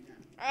right now.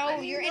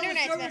 Oh, your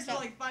internet's messed up.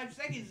 Like 5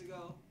 seconds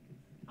ago.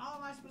 How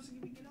am I supposed to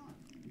get on?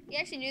 You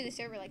actually knew the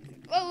server like.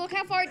 Oh, look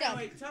how far it dug.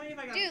 Wait, tell me if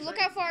I got Dude, look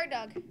how far it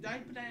dug. Did I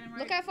put that in right?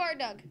 Look how far it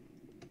dug.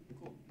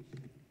 Cool.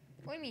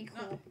 What do you mean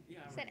cool? No, yeah,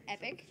 Is right. that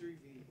epic?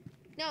 3V.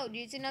 No, dude,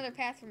 it's another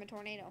path from a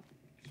tornado.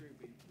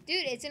 3V.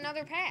 Dude, it's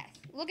another path.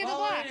 Look at the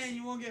Follow blocks. it and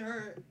you won't get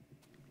hurt.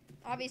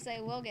 Obviously,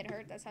 I will get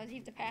hurt. That's how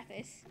deep the path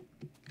is.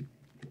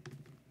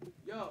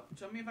 Yo,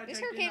 tell me if I This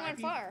typed in hurricane went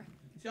IP. far.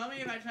 Tell me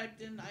if I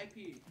typed in the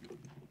IP.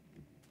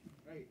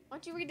 Right. Why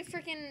don't you read the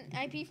freaking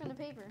IP from the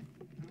paper?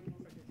 I don't know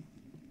if I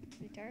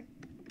did. Retard.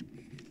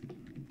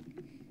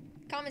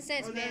 Common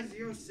sense, Oh, man.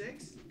 that's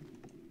 06?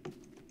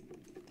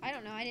 I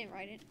don't know. I didn't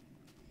write it.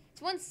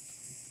 It's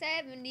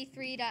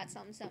 173 dot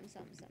something, something,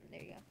 something, something.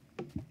 There you go.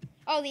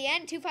 Oh, the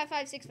end?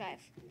 25565.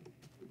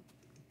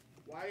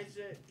 Why is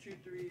it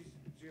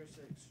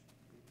 2306?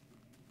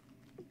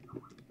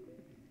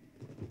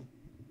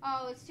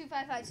 Oh, it's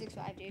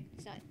 25565, dude.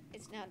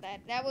 It's not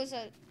that. That was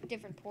a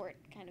different port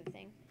kind of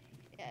thing.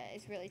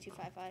 It's really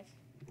 255.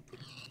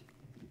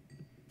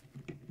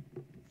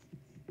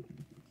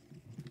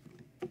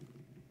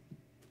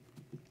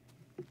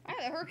 Wow,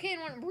 the hurricane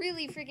went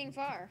really freaking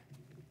far.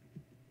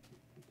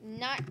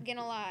 Not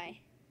gonna lie.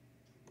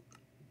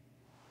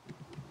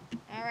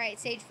 Alright,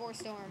 Stage 4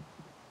 storm.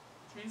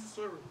 Change the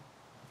server.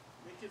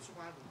 Make it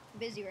survivable.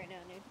 Busy right now,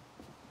 dude.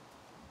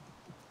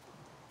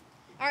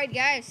 Alright,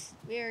 guys.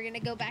 We are gonna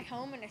go back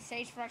home in a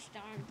Stage 4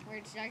 storm. We're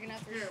just not gonna.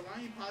 Here, why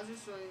don't you pause it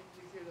so you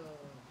could go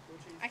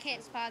change I can't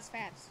the server. pause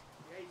fabs.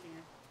 Yeah, you can.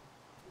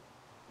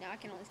 No, I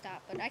can only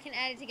stop, but I can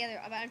add it together,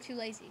 but I'm too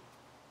lazy.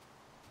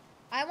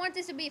 I want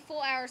this to be a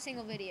full hour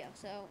single video,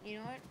 so, you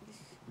know what? Just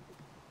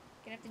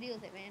gonna have to deal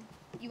with it, man.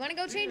 You wanna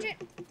go change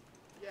it?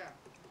 Yeah.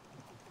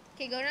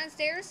 Okay, go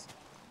downstairs.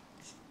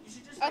 You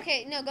should just.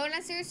 Okay, no, go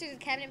downstairs to the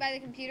cabinet by the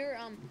computer,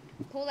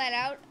 pull that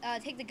out,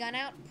 take the gun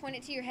out, point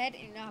it to your head,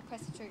 and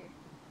press the trigger.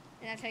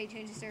 And that's how you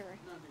change the server.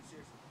 No, dude,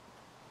 seriously.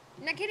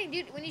 I'm not kidding,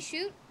 dude. When you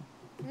shoot,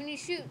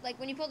 like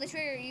when you pull the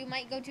trigger, you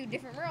might go to a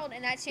different world,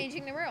 and that's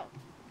changing the world.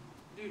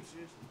 Dude,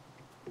 seriously.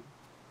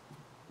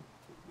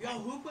 Yo,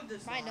 who put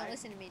this Fine, lie? don't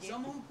listen to me, dude.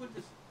 Someone who put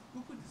this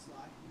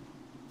lie?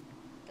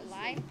 The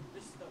lie?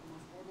 This is the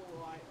most horrible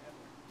lie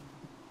ever.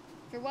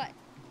 For what?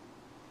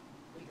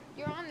 Look at it.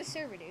 You're on the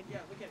server, dude. Yeah,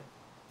 look at it.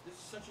 This is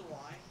such a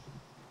lie.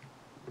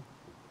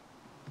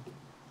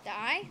 The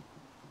eye?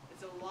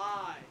 It's a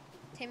lie.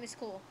 Tim is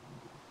cool.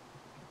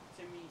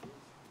 Timmy is.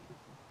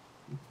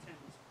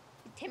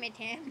 Timmy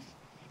Tim.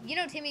 You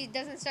know Timmy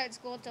doesn't start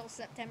school until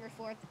September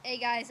 4th. Hey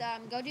guys,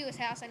 go to his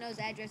house. I know his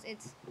address.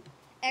 It's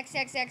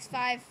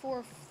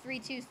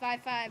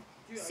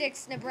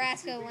XXX5432556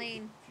 Nebraska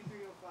Lane.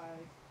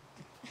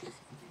 2305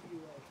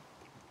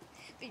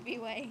 BB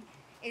Way.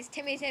 It's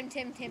Timmy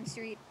Tim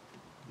Street.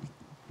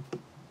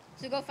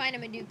 So go find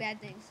him and do bad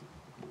things.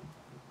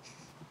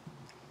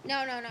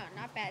 No,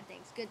 not bad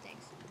things. Good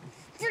things.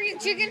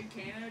 Freaking chicken. In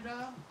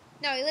Canada?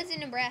 No, he lives in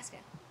Nebraska.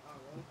 Oh,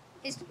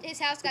 really? His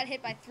house got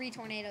hit by 3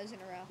 tornadoes in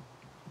a row.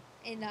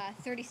 In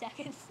 30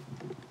 seconds.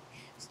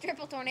 This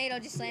triple tornado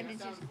just slammed That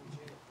into. sounds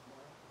legit,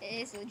 bro. It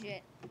is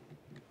legit.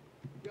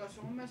 Yo,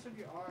 someone messed up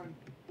your arm.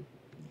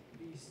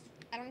 Beast.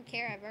 I don't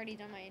care. I've already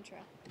done my intro.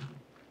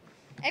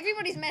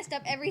 Everybody's messed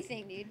up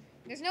everything, dude.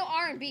 There's no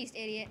R and Beast,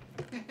 idiot.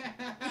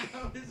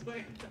 I was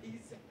waiting until you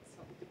said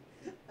something.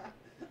 I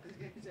was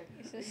gonna say,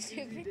 You're so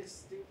stupid.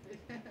 This stupid.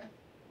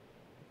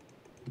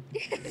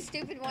 You're the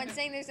stupid one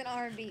saying there's an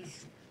R and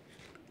Beast.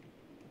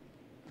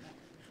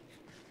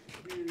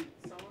 Dude,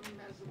 someone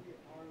messed up your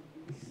arm,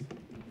 Beast.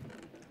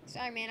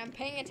 Sorry, man. I'm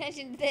paying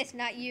attention to this,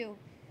 not you.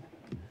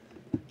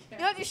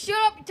 Can't- No, just shut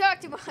up. You talk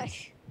too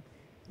much.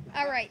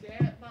 All right. I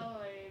can't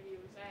believe you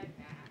said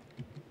that.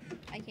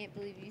 I can't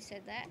believe you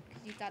said that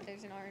because you thought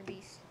there's an R and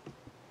Beast.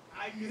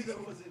 I knew there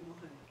wasn't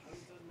one. I was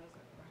just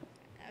messing around.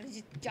 I was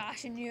just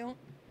joshing you.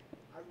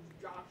 I was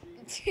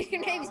joshing.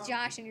 Your name's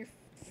Josh and you're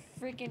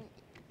freaking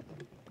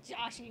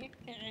joshing.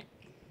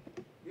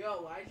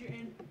 Yo, why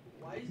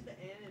is the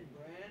N in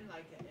Bren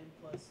like an N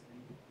plus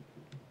thing?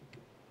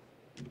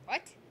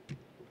 What?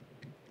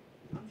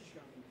 I'm just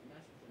gonna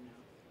mess with it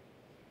now.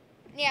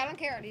 Yeah, I don't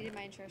care. I already did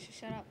my intro, so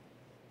shut up.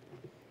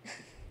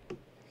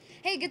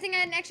 Hey, good thing I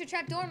had an extra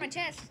trap door in my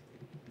chest.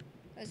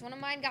 Because one of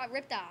mine got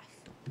ripped off.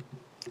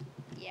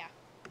 Yeah.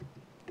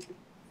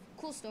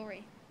 Cool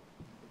story.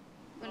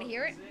 Wanna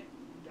hear it?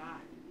 Die.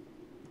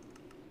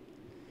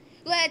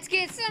 Let's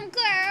get some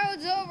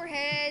clouds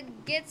overhead.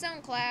 Get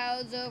some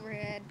clouds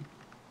overhead.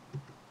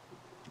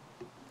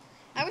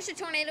 I wish a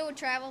tornado would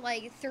travel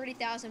like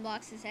 30,000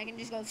 blocks a second.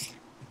 Just go.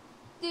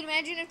 Dude,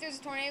 imagine if there's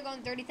a tornado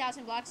going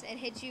 30,000 blocks and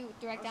hit you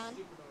direct How on.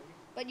 stupid are you?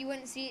 But you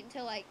wouldn't see it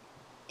until like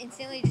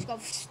instantly just go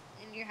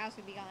and your house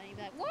would be gone. And you'd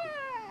be like, "Wow!"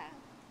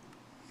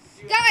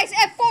 Dude, Guys,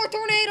 F4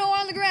 tornado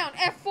on the ground.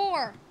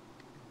 F4.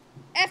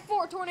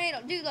 F4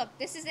 tornado. Dude, look,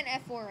 this is an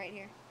F4 right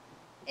here.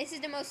 This is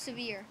the most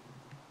severe.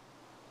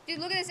 Dude,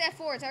 look at this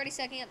F4. It's already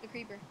sucking up the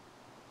creeper.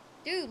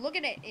 Dude, look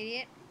at it,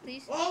 idiot.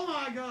 Please. Oh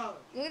my god!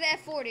 Look at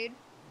the F4, dude.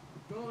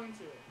 Go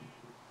into it.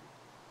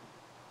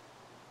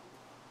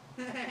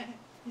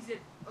 He said,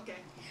 okay.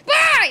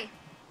 Bye!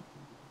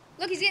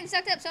 Look, he's getting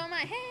sucked up, so am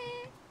I.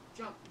 Hey.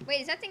 Jump.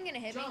 Wait, is that thing gonna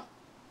hit me? Jump.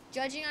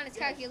 Judging on its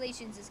Yes.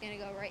 calculations, it's gonna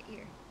go right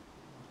here.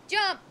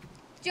 Jump!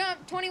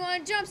 Jump!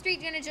 21, jump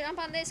street, gonna jump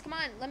on this. Come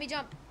on, let me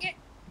jump. Yeah.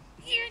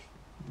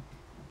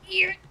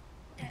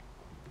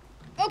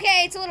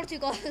 Okay, it's a little too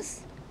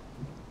close.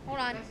 Hold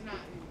on. That's not.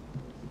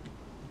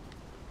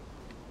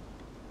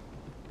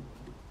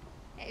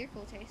 Yeah, you're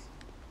cool, Chase.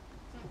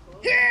 It's not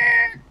close.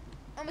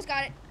 Almost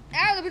got it.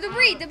 Ow, the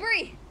debris, Ah.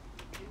 debris.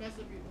 You messed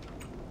up your.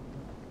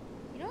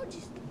 You know,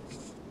 just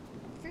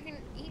freaking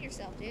eat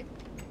yourself, dude.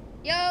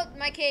 Yo,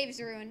 my cave's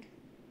ruined.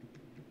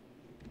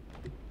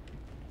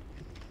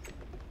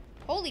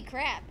 Holy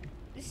crap.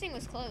 This thing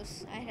was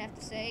close, I'd have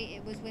to say.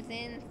 It was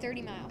within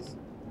 30 miles.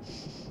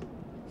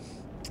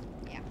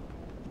 Yeah.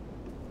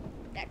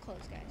 That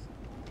close, guys.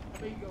 How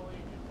about you go in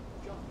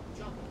and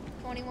jump?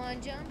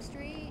 21 Jump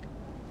Street.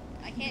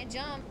 I can't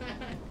jump.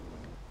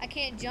 I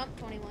can't jump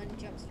 21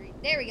 Jump Street.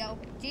 There we go.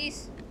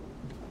 Jeez.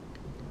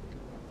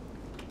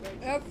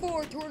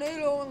 F4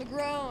 tornado on the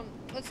ground.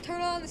 Let's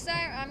turn on the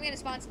siren. I'm gonna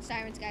spawn some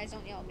sirens, guys.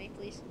 Don't yell at me,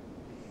 please.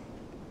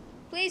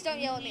 Please don't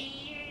yell at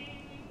me.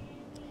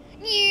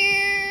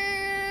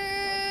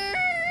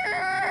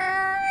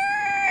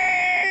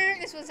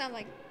 This is what it sounds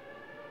like.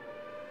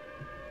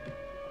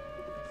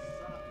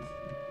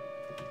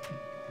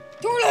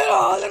 Tornado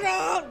on the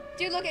ground!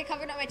 Dude, look, it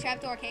covered up my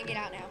trapdoor. I can't get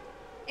out now.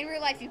 In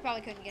real life, you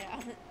probably couldn't get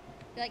out. You're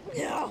like,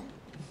 no.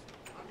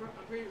 I'm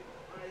pretty.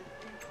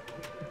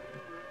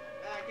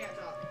 I can't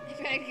talk.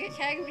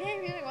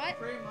 What?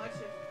 Pretty much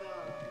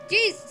if the.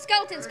 Jeez,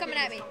 skeletons coming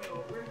at me. hurricane is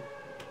coming over,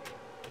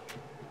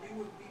 you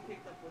would be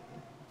picked up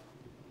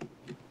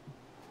with it.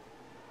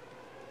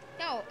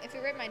 No, if it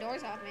ripped my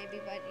doors off,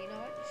 maybe, but you know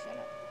what? Just shut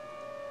up.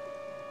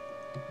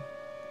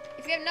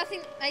 If you have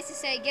nothing nice to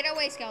say, get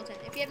away, skeleton.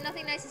 If you have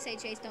nothing nice to say,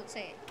 Chase, don't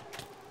say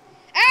it.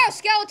 Ow,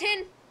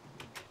 skeleton!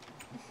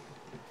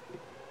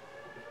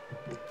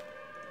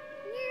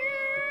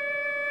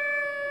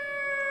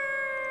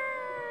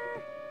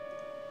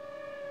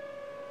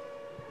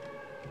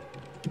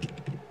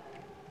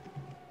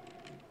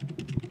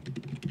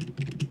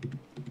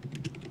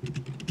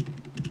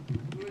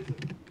 Who is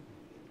it?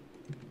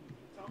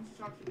 Tell him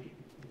to talk to me.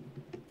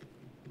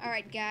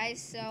 Alright,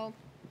 guys, so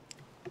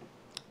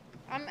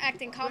I'm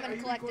acting calm and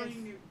collective. Are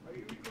you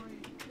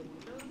recording the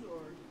windows, or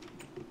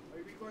are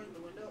you recording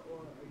the window, or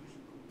are you just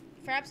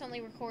recording? Fraps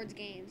only records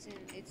games, and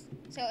it's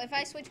so if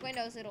I switch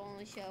windows, it'll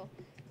only show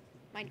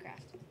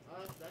Minecraft.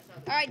 That's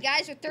not. All right,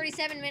 guys, we're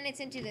 37 minutes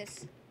into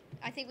this.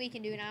 I think we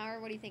can do an hour.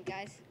 What do you think,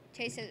 guys?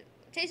 Chase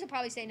will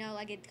probably say no,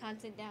 like a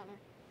constant downer.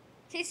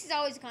 Chase is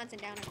always a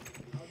constant downer.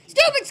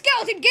 Stupid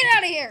skeleton, get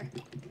out of here!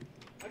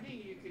 I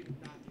think you could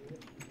not do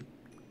it.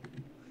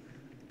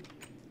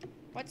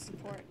 What's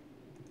support?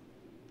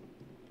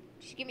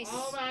 Just give me.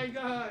 Oh my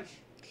gosh!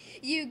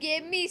 You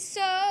give me I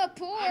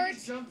support.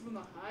 just jumped from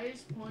the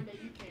highest point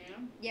that you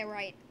can, Yeah,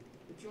 right.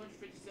 the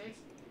 256,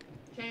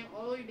 came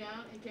all the way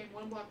down, and came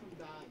one block from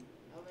dying.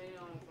 I landed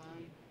on a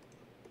vine.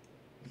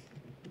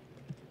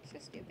 So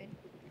stupid.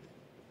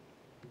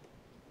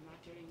 I'm not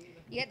kidding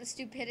either. You got the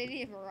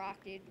stupidity of a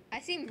rock, dude.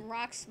 I seem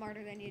rock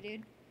smarter than you,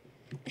 dude.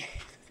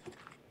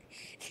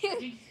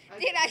 Dude,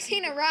 I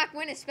seen a rock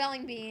win a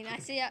spelling bee, and I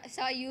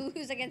saw you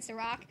lose against a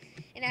rock,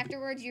 and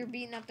afterwards you were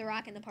beating up the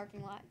rock in the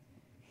parking lot,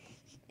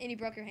 and you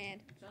broke your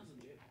hand. Sounds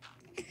legit.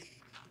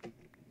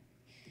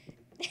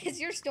 It's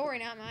your story,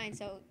 not mine,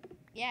 so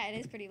yeah, it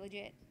is pretty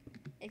legit.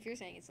 If you're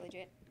saying it's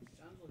legit.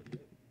 Sounds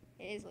legit.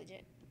 It is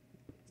legit.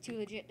 It's too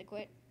legit to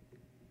quit.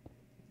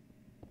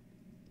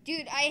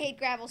 Dude, I hate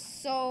gravel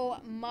so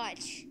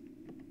much.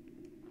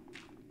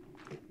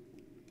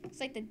 It's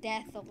like the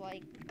death of,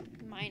 like,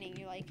 mining.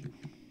 You're like,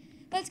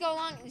 let's go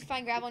along and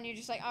find gravel, and you're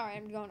just like, alright,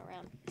 I'm going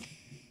around.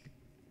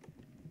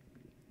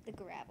 The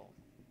gravel.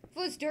 If it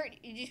was dirt,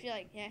 you'd just be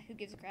like, yeah, who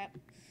gives a crap?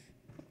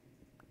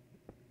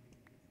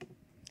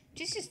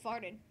 Just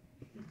farted.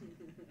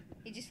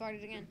 He just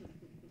farted again.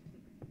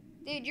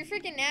 Dude, you're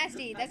freaking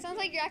nasty. That sounds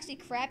like you're actually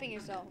crapping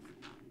yourself.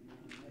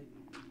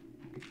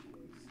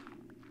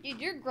 Dude,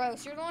 you're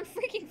gross. You're the one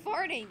freaking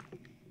farting.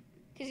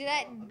 Because you're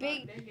that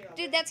big.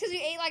 Dude, that's because you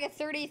ate like a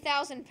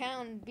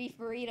 30,000-pound beef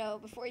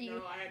burrito before you.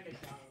 No, I had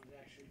McDonald's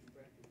actually for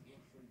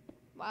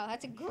breakfast. Wow,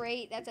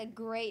 that's a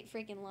great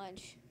freaking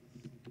lunch.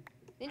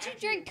 Didn't you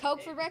drink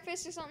Coke for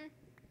breakfast or something?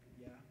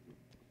 Yeah.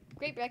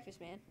 Great breakfast,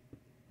 man.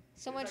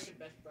 So It's much, like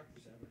the best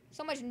breakfast ever.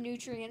 so much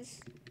nutrients.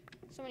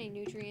 So many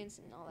nutrients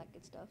and all that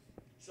good stuff.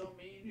 So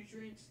many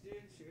nutrients, dude.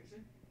 Seriously?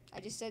 I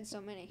just said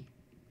so many.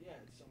 Yeah,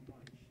 it's so much.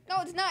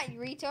 No, it's not, you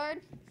retard.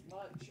 It's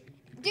much.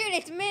 Dude,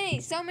 it's many.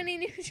 So many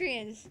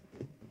nutrients.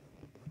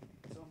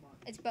 So much.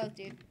 It's both,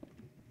 dude.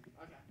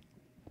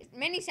 Okay.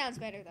 Many sounds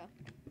better, though.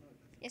 No, it doesn't.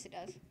 Yes, it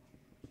does.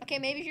 Okay,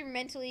 maybe if you're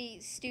mentally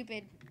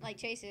stupid, like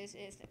Chase is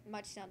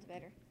much sounds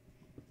better.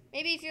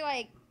 Maybe if you're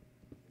like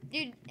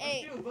Dude, Let's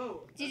hey, do a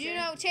vote. did okay? you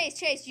know,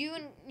 Chase, you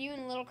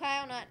and little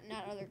Kyle, not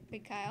other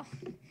big Kyle,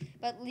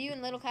 but you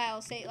and little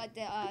Kyle say like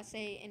the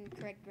say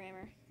incorrect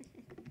grammar.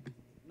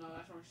 No,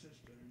 that's my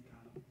sister and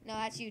Kyle. No,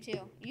 that's you too.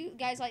 You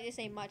guys like to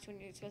say much when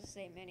you're supposed to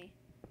say many.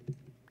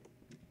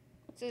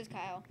 So does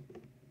Kyle.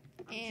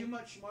 I'm And too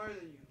much smarter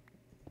than you.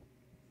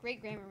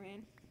 great grammar,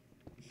 man.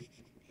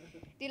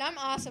 Dude, I'm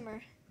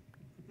awesomer.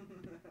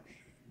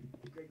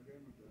 Great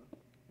grammar, bro.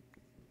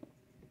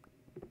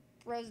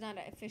 Bro's not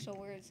an official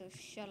word, so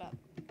shut up.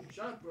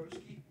 Shut up,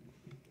 broski.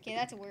 Okay,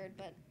 that's a word,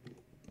 but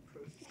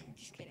Broski.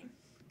 just kidding.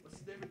 What's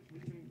the difference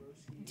between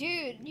broski?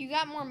 Dude, you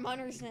got more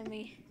munners than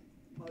me.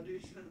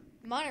 Mothers.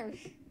 Munners.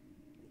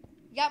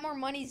 You got more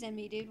monies than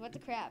me, dude. What the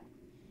crap?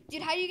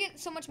 Dude, how do you get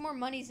so much more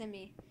monies than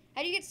me?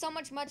 How do you get so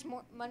much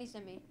more monies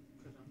than me?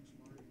 Because I'm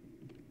smarter.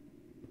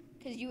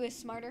 Because you is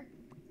smarter?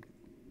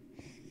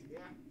 Yeah.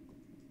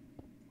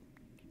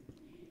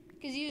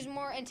 Because you is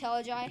more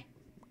intelligent?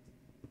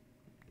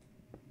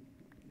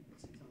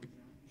 What's intelligent?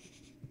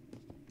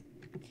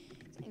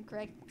 It's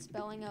incorrect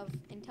spelling of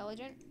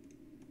intelligent.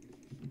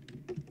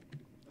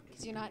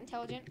 Because you're not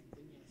intelligent.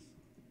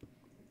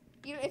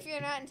 Then yes. If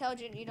you're not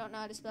intelligent, you don't know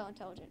how to spell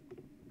intelligent.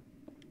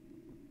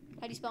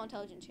 How do you spell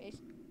intelligent, Chase?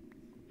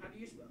 How do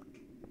you spell it?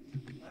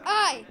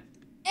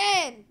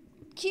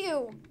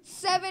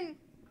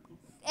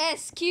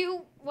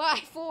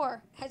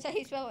 INQ7SQY4. That's how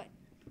you spell it.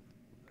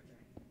 Okay.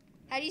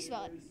 How do you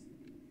spell it?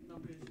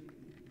 Numbers.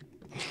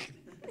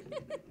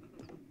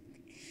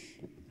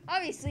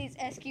 Obviously, it's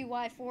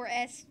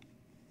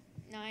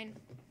SQY4S9.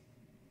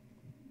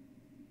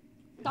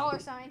 Dollar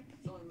sign.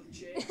 It's only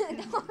legit.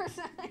 Dollar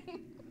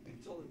sign.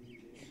 It's only legit.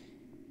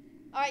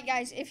 Alright,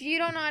 guys. If you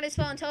don't know how to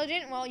spell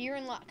intelligent, well, you're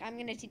in luck. I'm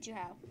going to teach you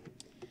how.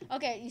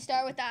 Okay, you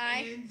start with the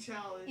I.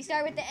 Intelligent. You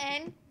start with the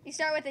N. You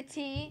start with the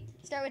T.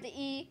 You start with the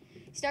E.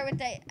 You start with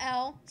the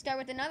L. Start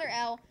with another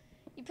L.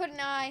 You put an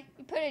I.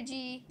 You put a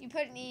G. You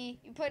put an E.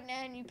 You put an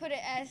N. You put an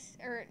S.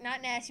 Or not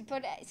an S. You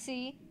put a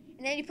C.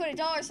 And then you put a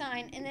dollar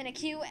sign. And then a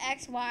Q,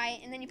 X, Y.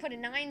 And then you put a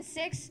 9,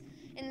 6.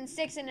 And then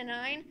 6 and a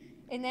 9.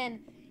 And then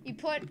you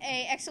put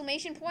a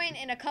exclamation point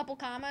and a couple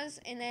commas.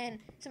 And then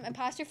some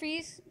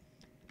apostrophes.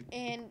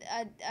 And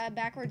a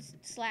backwards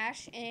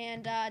slash.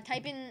 And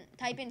type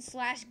in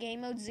slash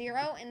game mode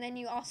 0. And then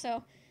you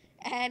also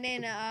add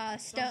in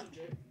stone.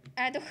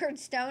 Add the word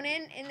stone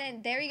in, and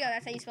then there you go.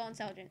 That's how you spell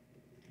intelligent.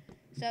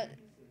 So,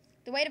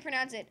 the way to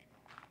pronounce it,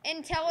 Hey,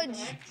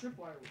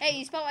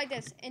 you spell it like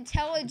this: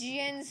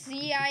 intelligence.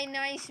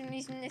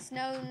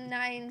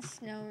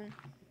 Stone.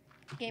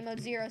 Game mode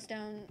 0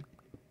 stone.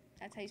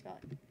 That's how you spell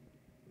it.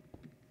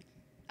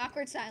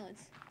 Awkward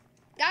silence,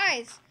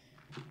 guys.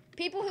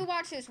 People who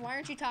watch this, why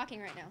aren't you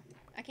talking right now?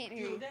 I can't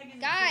hear you,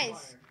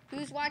 guys.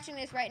 Who's watching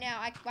this right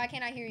now? Why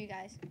can't I hear you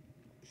guys?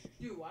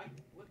 Dude, why?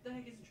 What the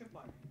heck is a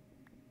tripwire?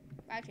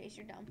 Wow, Chase,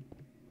 you're dumb.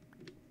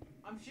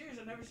 I'm serious,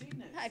 I've never seen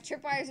this. A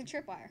tripwire is a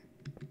tripwire.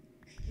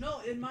 No,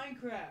 in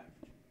Minecraft.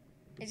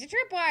 It's a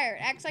tripwire.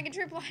 It acts like a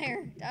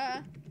tripwire.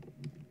 Duh.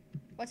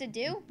 What's it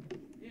do?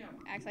 Yeah.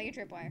 Acts like a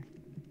tripwire.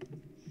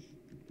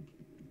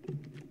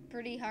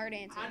 Pretty hard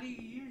answer. How do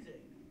you use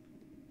it?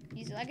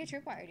 Use it like a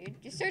tripwire,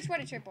 dude. Just search what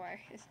a tripwire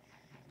is.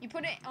 You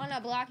put it on a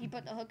block, you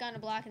put the hook on a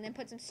block, and then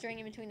put some string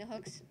in between the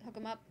hooks, hook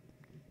them up,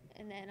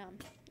 and then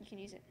you can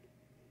use it.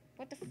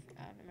 What the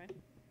oh, never mind.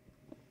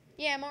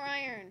 Yeah, more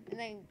iron. And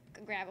then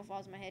gravel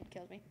falls on my head,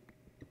 kills me.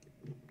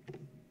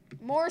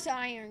 More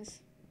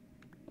irons.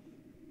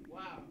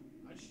 Wow.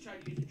 I just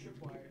tried to use a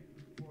tripwire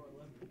for a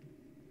lever.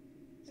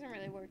 Doesn't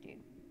really work, dude.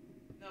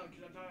 No,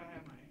 because I thought I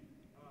had my,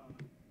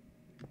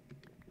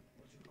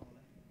 what's it called?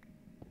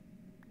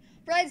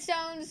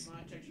 Redstones.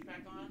 My texture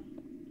pack on.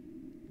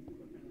 But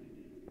apparently I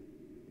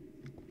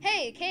didn't.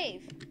 Hey, a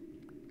cave.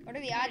 What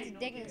are the odds of no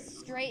digging cave.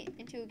 straight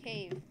into a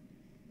cave?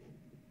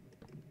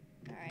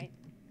 Alright.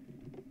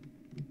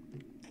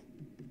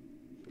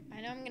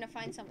 I know I'm gonna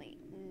find something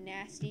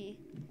nasty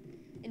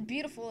and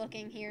beautiful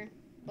looking here,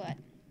 but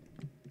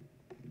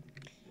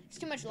it's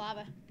too much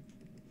lava.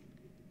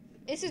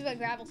 This is what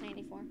gravel's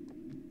handy for.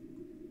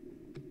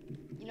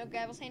 You know what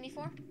gravel's handy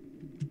for?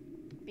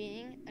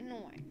 Being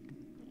annoying.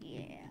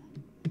 Yeah.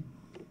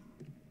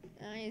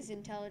 Is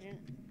intelligent.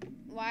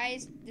 Why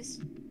is this?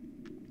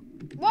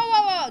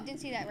 Whoa! Didn't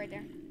see that right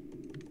there.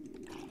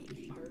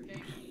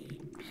 Hurricane?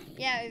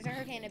 Yeah, there's a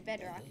hurricane at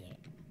Bedrock.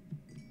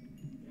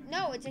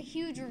 No, it's a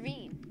huge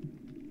ravine.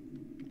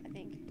 I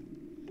think.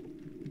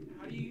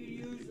 How do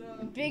you use,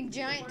 Big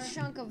giant tripwire?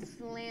 chunk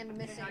of land Okay,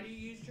 missing. how do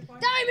you use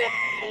tripwire?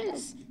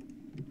 Diamonds!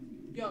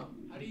 Yo,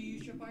 how do you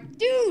use tripwire?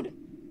 Dude!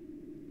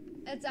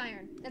 That's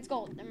iron. That's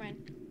gold. Never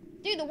mind.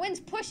 Dude, the wind's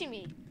pushing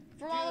me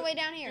from all the way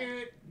down here.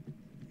 Dude,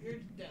 you're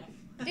deaf.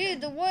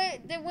 Dude, the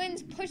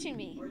wind's pushing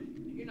me. Or,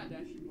 you're not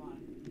deaf, you're blind.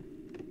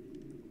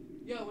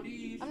 Yo, what do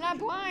you use? I'm not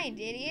blind,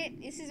 idiot.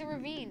 This is a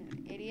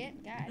ravine, idiot.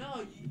 God.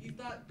 No, you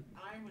thought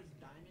iron was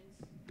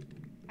diamonds?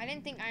 I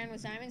didn't think iron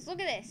was diamonds.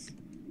 Look at this.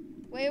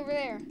 Way over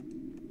there.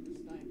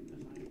 That's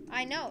iron.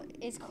 I know.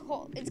 It's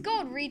gold. It's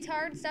gold,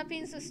 retard. Stop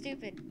being so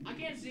stupid. I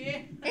can't see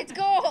it. It's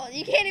gold.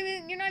 You can't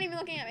even. You're not even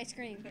looking at my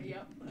screen.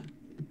 Yep.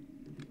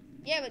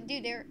 Yeah, but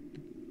dude, they're...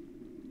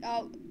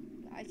 Oh,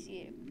 I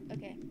see it.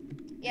 Okay.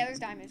 Yeah, there's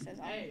diamonds, says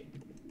all. Hey.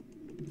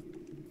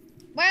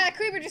 Wow, that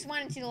creeper just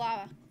went into the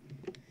lava.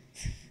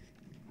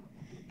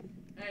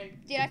 Hey.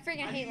 Dude, I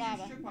freaking hate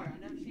lava. I've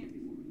never seen it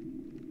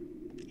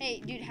before. Hey,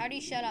 dude, how do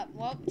you shut up?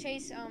 Well,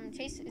 Chase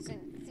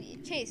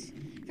isn't... Chase,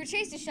 for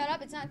Chase to shut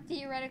up, it's not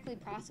theoretically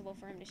possible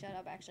for him to shut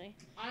up, actually.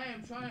 I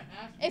am trying to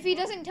ask... If he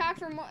doesn't talk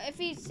for more... If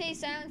he stays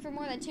silent for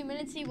more than 2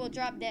 minutes, he will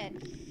drop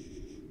dead.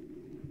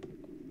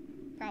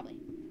 Probably.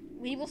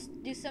 We will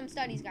do some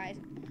studies, guys.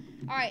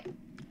 Alright.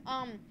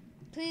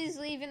 Please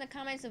leave in the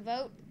comments a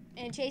vote.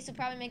 And Chase will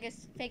probably make a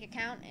fake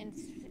account and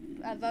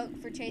vote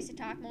for Chase to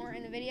talk more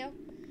in the video.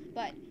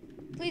 But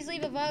please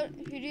leave a vote.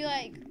 Who do you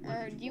like?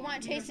 Or do you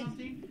want Chase to...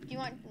 Do you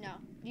want... No.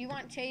 Do you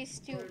want Chase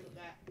to...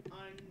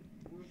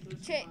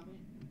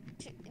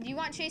 Do you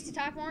want Chase to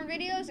talk more in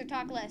videos or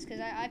talk less? Because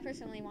I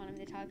personally want him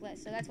to talk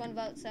less. So that's one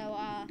vote. So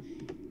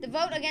the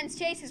vote against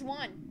Chase is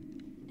 1.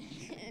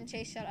 And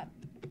Chase, shut up.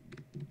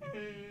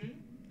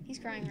 He's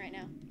crying right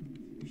now.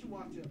 We should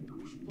watch it.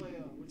 We should play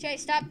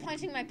Chase, stop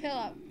punching my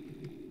pillow.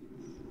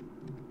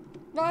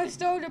 I'm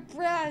so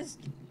depressed.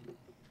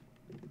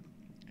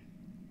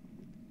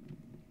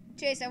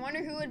 Chase, I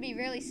wonder who would be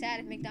really sad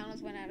if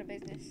McDonald's went out of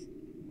business.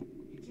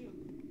 Me too.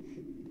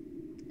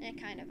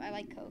 Kind of. I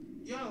like Coke.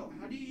 Yo,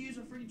 how do you use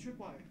a freaking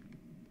tripwire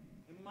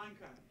in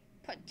Minecraft?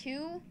 Put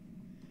 2?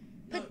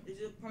 No, is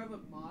it part of a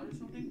mod or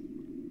something?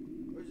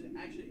 Or is it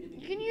actually in the game?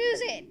 You can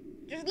use it.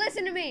 Just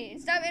listen to me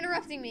and stop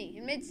interrupting me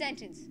in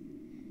mid-sentence.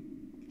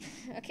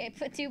 Okay,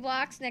 put 2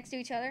 blocks next to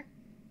each other.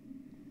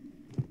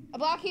 A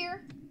block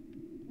here.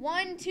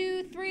 1,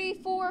 2, 3,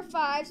 4,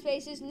 5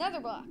 spaces. Another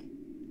block.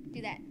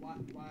 Do that. Why?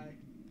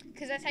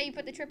 Because that's how you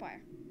put the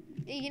tripwire.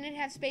 You need to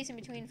have space in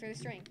between for the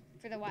string,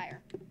 for the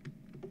wire.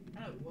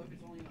 I don't know, what if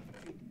it's only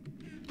like 2?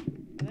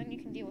 Well, then you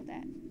can deal with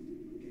that.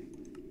 Okay.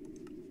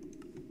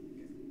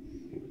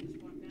 Put this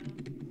block down.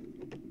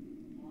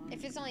 1,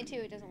 If it's only 2,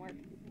 it doesn't work.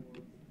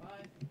 4,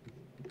 5.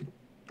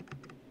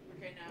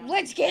 Okay, now.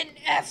 Let's get an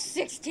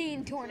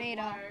F-16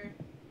 tornado. Tripwire.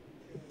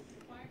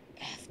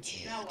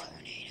 F2 Now what?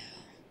 tornado.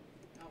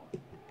 Now what?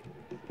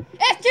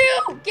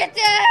 F2! Get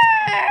Okay,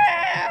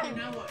 down!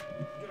 now what?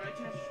 Do I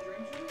attach a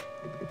string to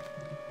it?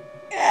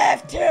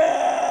 F2!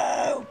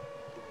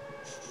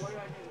 What do I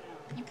do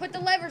now? You put the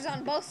levers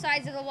on both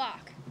sides of the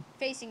lock,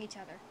 facing each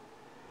other.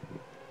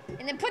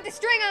 And then put the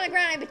string on the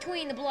ground in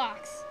between the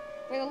blocks,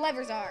 where the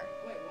levers are.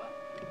 Wait, what?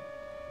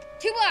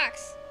 2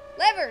 blocks!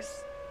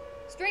 Levers!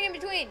 String in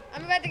between.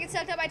 I'm about to get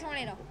sucked up by a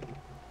tornado.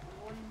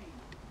 What do you mean?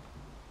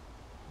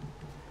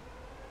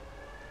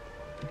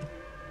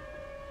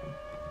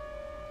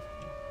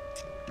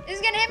 This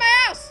is gonna hit my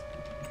house!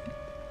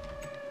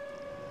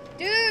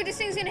 Dude, this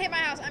thing's gonna hit my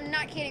house. I'm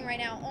not kidding right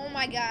now. Oh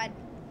my god.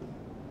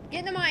 Get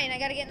in the mine. I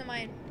gotta get in the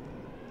mine.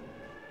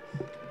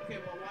 Okay,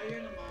 well, while you're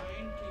in the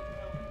mine,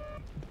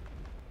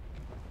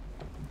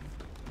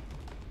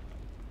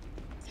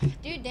 keep coming.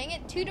 Dude, dang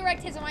it. 2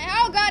 direct hits on my...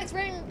 Oh god, it's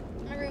raining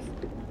on my roof.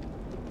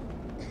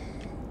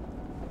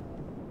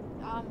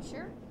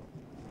 Sure.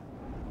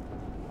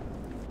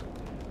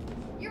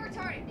 You're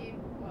retarded, dude.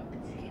 What?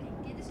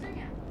 Get the string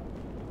out.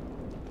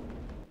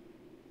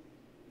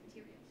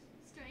 Materials.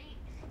 String.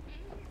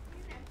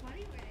 Isn't that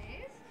funny where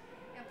it is?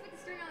 Now put the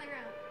string on the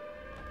ground.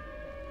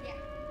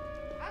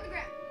 Yeah. On the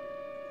ground.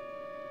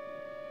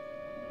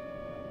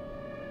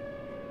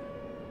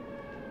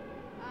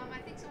 I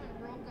think someone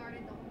roll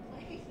guarded the whole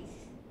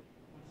place.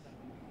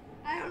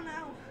 I don't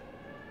know.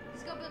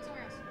 Just go build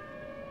somewhere else.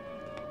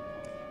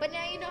 But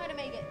now you know how to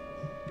make it.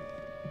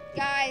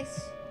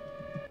 Guys,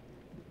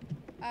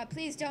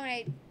 please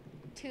donate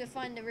to the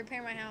fund to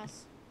repair my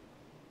house.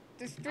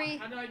 There's 3.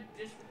 How do I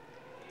just...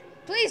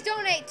 Please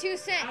donate 2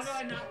 cents.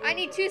 How do I not... I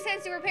need 2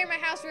 cents to repair my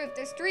house roof.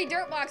 There's 3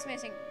 dirt blocks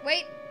missing.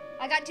 Wait,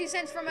 I got 2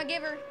 cents from a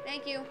giver.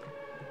 Thank you.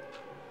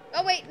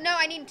 Oh wait, no,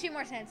 I need 2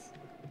 more cents.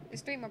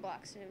 There's 3 more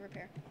blocks to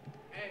repair.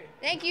 Hey.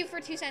 Thank you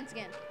for 2 cents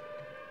again.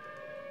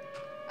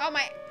 Oh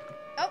my...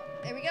 Oh,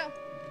 there we go.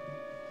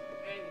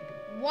 Hey.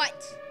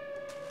 What?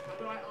 How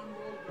do I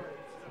unroll guard?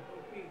 It's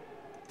OP.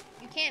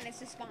 You can, it's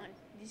the spawn.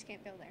 You just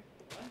can't build there.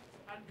 What?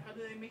 How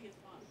do they make it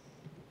spawn?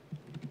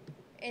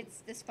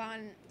 It's the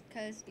spawn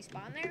because you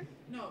spawn there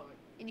No,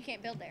 and you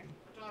can't build there.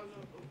 I thought it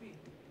was OP.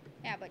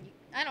 Yeah, but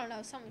I don't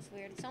know. Something's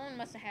weird. Someone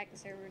must have hacked the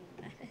server.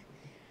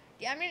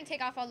 Yeah, I'm going to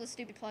take off all those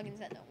stupid plugins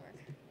that don't work.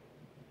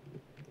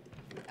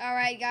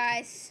 Alright,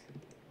 guys.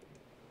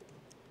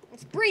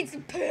 Let's breed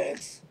some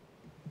pigs.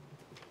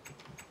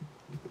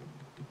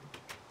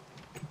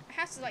 My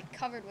house is like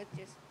covered with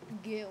just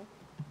goo.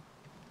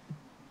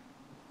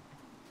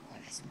 Oh,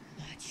 that's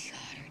much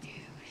hotter, dude.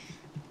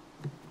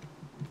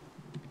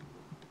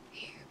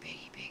 Here,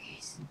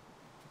 piggies.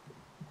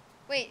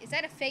 Wait, is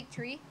that a fake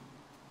tree?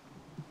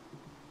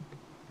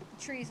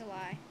 The tree's a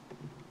lie.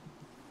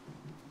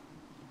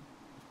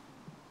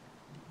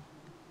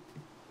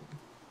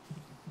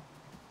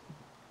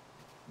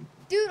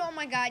 Dude, oh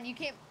my god, you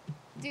can't...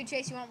 Dude,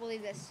 Chase, you won't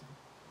believe this.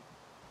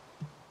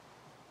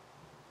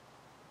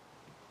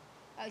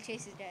 Oh,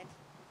 Chase is dead.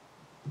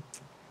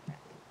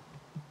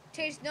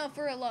 Chase, no,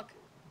 for real, look.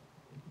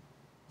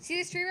 See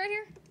this tree right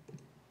here?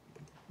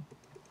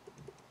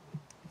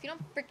 If you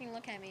don't freaking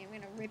look at me, I'm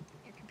gonna rip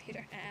your computer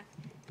in half.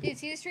 Dude,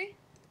 see this tree?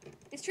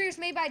 This tree was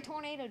made by a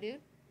tornado,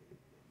 dude.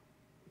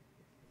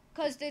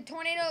 Because the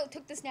tornado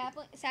took the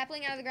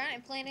sapling out of the ground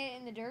and planted it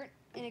in the dirt,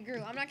 and it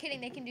grew. I'm not kidding,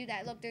 they can do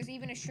that. Look, there's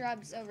even a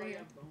shrubs over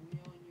here.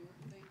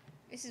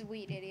 This is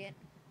wheat, idiot.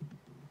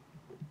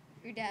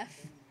 You're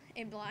deaf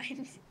and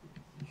blind.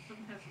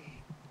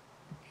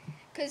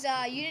 Because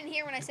you didn't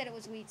hear when I said it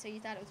was wheat, so you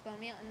thought it was bone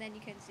meal, and then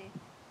you couldn't see.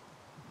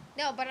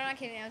 No, but I'm not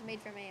kidding. I was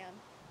made from a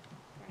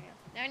tornado.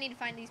 Now I need to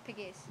find these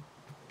piggies.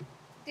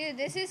 Dude,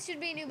 should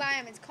be a new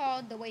biome. It's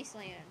called the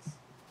Wastelands.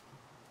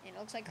 And it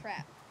looks like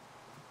crap.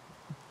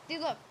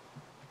 Dude, look.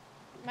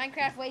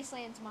 Minecraft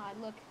Wastelands mod.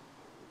 Look.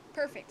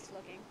 Perfect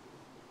looking.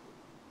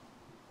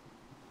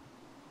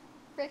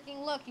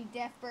 Freaking look, you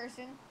deaf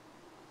person.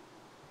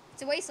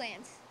 It's a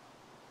Wastelands.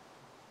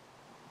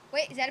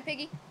 Wait, is that a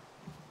piggy?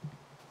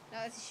 No,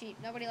 that's a sheep.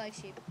 Nobody likes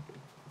sheep.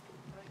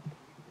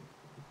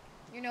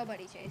 You're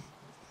nobody, Chase.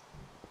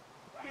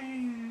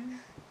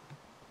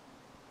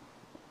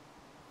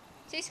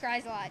 Chase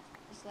cries a lot,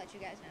 just to let you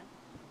guys know.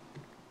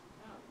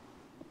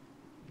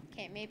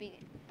 Okay, maybe.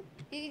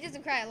 He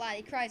doesn't cry a lot,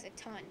 he cries a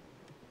ton.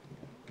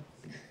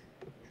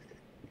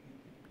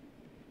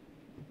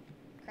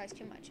 Cries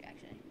too much,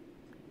 actually.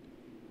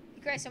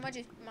 He cries so much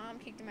his mom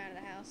kicked him out of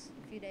the house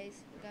a few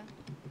days ago.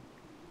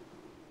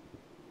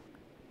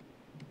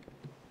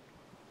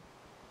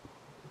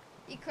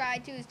 He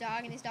cried to his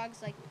dog, and his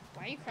dog's like,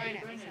 "Why are you crying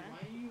at me, son?" Why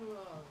are you,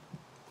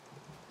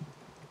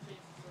 change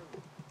the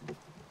server?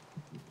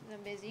 'Cause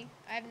I'm busy.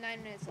 I have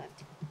 9 minutes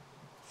left.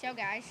 So,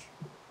 guys.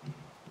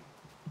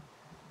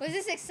 Was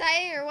this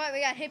exciting or what?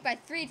 We got hit by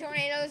 3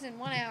 tornadoes in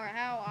 1 hour.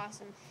 How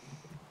awesome.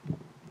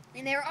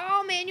 And they were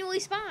all manually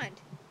spawned.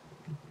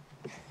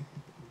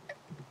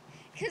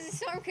 Because the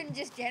storm couldn't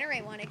just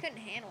generate one. It couldn't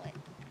handle it.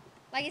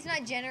 Like, it's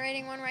not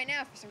generating one right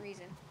now for some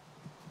reason.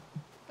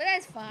 But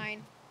that's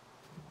fine.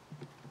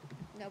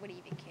 Nobody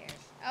even cares.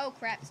 Oh,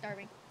 crap.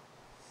 Starving.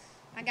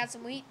 I got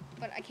some wheat,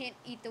 but I can't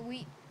eat the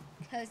wheat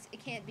because it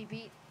can't be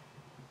beat.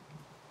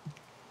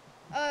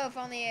 Oh, if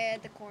only I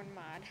had the corn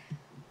mod.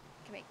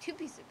 I can make 2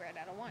 pieces of bread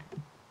out of 1.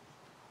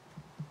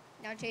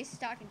 Now Chase is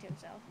talking to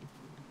himself.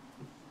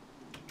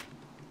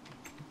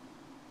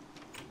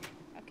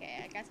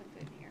 Okay, I got some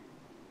food in here.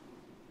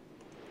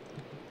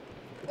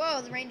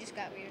 Whoa, the rain just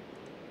got weird.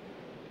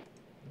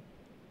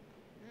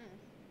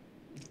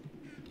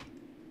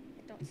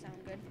 It don't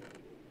sound good.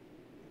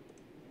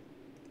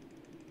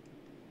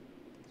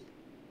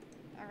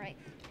 Alright.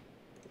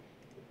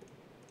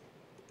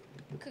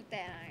 Cook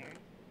that iron.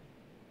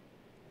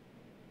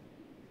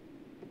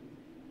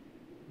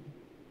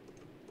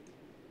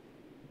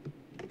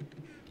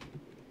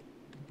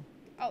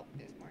 Oh,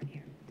 there's more in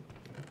here.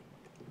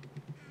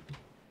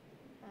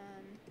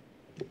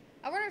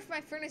 I wonder if my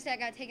furnace that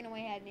got taken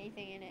away had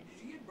anything in it.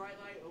 Did you get bright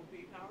light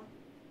OP power?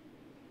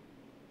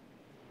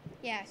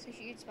 Yeah, so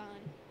she could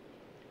spawn.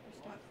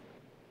 What?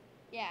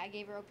 Yeah, I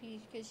gave her OP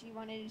because she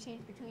wanted to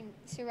change between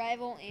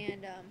survival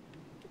and the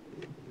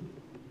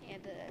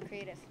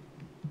creative.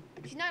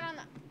 She's not on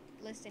the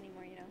list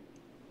anymore, you know.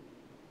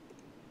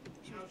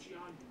 How's she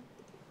on?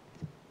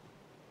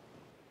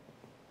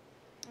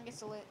 I guess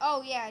the list.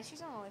 Oh yeah,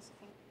 she's on the list. I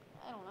think.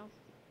 I don't know.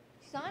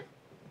 She's on.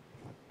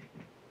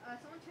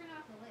 Someone turn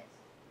off the list.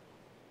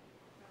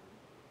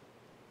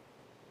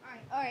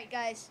 All right,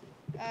 guys.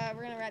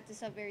 We're gonna wrap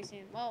this up very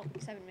soon. Well,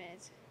 7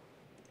 minutes.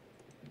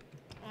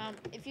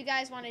 If you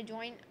guys want to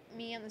join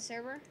me on the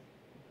server,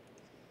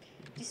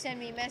 just send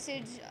me a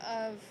message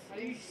of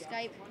your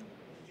Skype.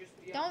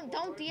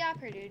 Don't de-op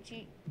her,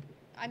 dude.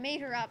 I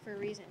made her up for a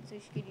reason, so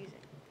she could use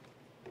it.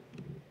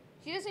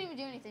 She doesn't even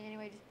do anything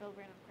anyway. Just build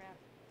random crap.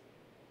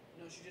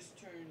 No, she just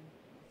turned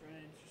my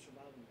friend into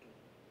survival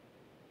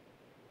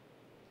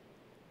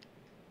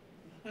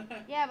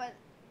kit. Yeah, but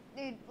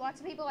dude,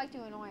 lots of people like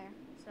to annoy her.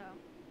 So,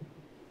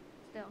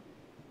 still,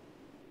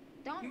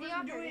 don't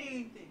de-op her.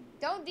 Anything.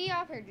 Don't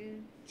de-op her,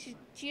 dude.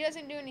 She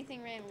doesn't do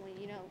anything randomly,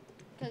 you know,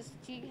 because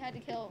she had to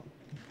kill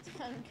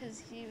someone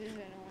because he was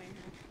annoying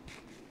her.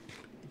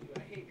 Dude, I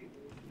hate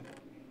people with small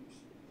games.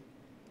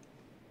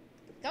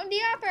 Don't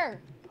de-op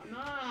her. I'm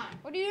not.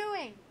 What are you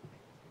doing?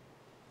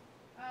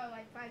 Oh,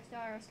 like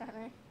 5-star or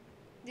something.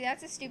 Dude,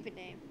 that's a stupid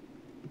name.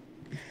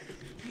 Do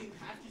you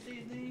have to say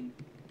his name?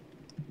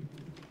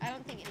 I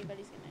don't think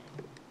anybody's gonna.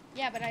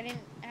 Yeah, but I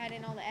didn't add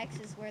in all the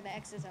X's where the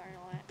X's are and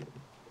all that.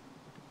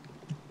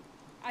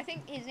 I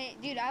think his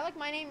name, dude. I like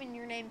my name and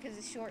your name because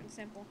it's short and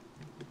simple.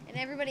 And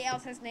everybody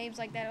else has names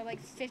like that are like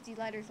 50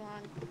 letters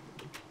long.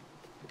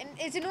 And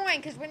it's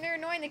annoying because when they're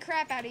annoying the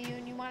crap out of you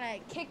and you want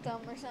to kick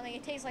them or something,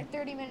 it takes like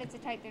 30 minutes to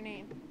type their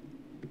name.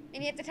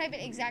 And you have to type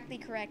it exactly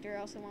correct or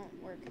else it won't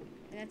work.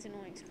 And that's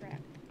annoying as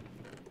crap.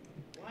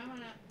 Why am I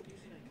not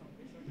using a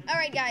compass right now?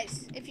 Alright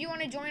guys, if you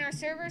want to join our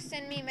server,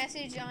 send me a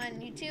message on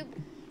YouTube.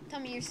 Tell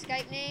me your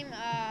Skype name.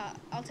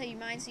 I'll tell you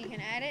mine so you can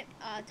add it.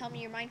 Tell me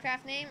your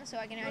Minecraft name so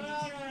I can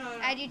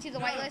add you to the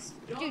whitelist.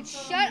 Dude,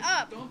 shut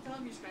up! Don't tell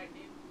them your Skype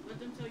name. Let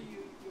them tell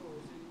you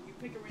yours and you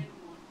pick a random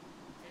one,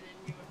 and then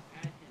you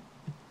add him.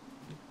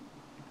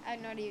 I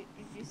don't know what you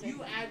say.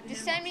 You add him.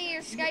 Just send me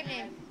your You Skype add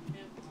name. him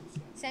on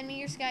Skype. Send me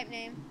your Skype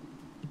name.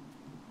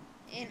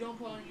 You don't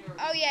put on yours.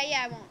 Oh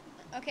yeah, I won't.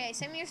 Okay,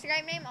 send me your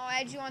Skype name. I'll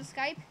add you on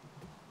Skype.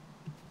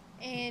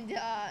 And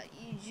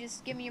you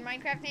just give me your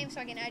Minecraft name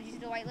so I can add you to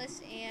the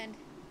whitelist. And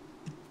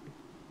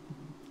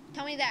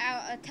tell me the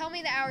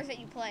hours that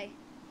you play.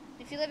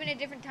 If you live in a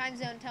different time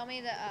zone, tell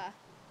me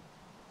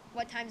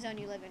what time zone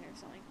you live in or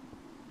something,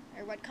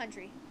 or what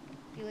country.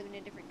 If you live in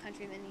a different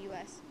country than the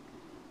U.S.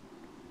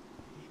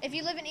 If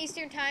you live in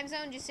Eastern time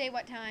zone, just say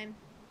what time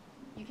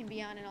you can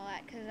be on and all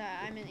that, because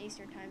I'm in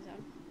Eastern time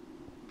zone.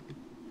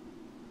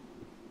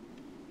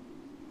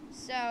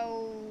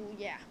 So,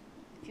 yeah.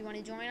 If you want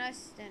to join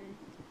us, then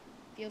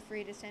feel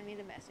free to send me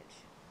the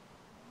message.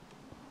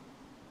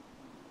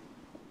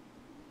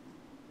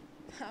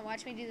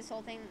 Watch me do this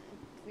whole thing.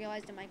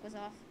 Realize the mic was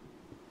off.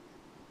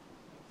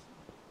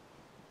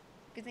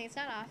 Good thing it's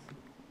not off.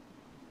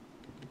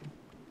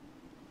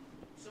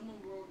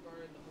 Someone road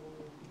guarded the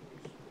whole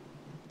place.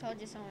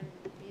 Told you someone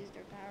used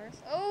their powers.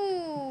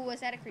 Oh, was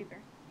that a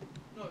creeper?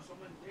 No,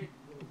 someone did.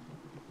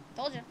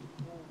 Told you.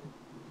 Oh.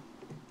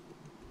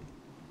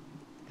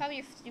 Probably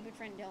your stupid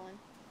friend Dylan.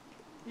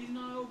 He's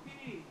not OP.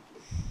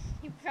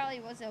 He probably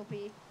was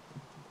OP.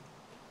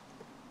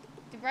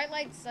 The bright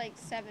light's like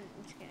 7.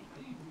 I'm just kidding.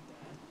 How do you do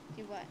that?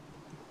 Do what?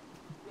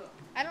 Look.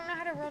 I don't know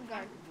how to road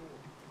guard.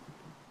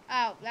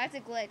 Oh, that's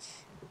a glitch.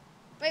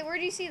 Wait, where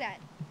do you see that?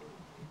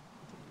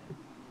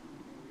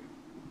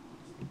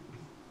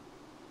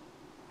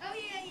 Oh,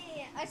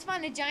 yeah. I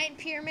spawned a giant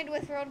pyramid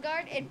with road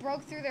guard. It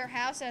broke through their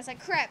house, and I was like,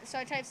 crap. So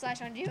I typed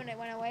 /undo, and it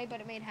went away,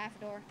 but it made half a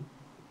door.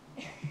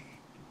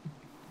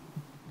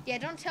 Yeah,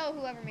 don't tell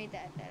whoever made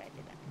that I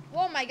did that.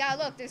 Oh, my God,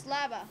 look, there's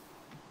lava.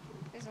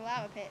 There's a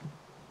lava pit.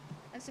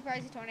 I'm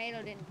surprised the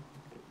tornado didn't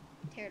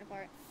tear it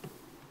apart.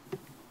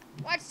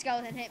 Watch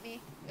skeleton hit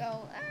me. Go,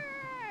 ah.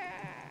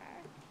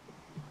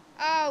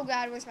 Oh,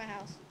 God, where's my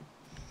house?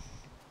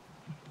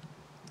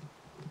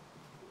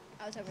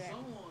 I was over there.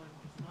 Someone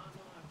does not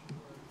know how to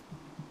work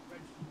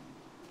redstone.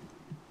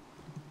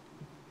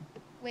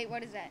 Wait,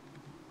 what is that?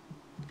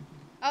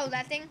 Oh,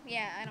 that thing?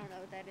 Yeah, I don't know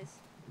what that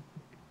is.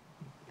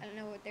 I don't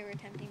know what they were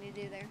attempting to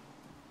do there.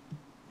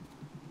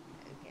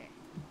 Okay.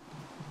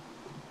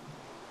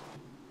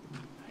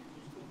 Alright,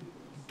 just go do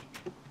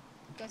this.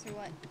 Go through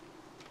what?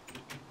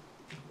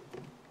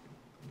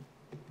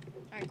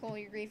 Alright, cool,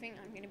 you're griefing.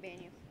 I'm gonna ban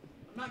you.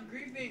 I'm not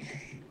griefing.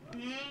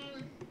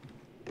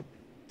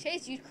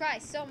 Chase, you cry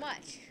so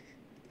much.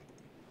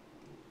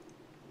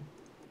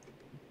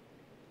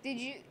 Did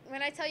you,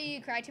 when I tell you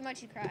you cry too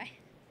much, you cry?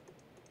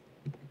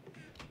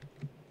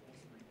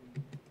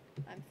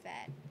 I'm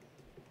fat.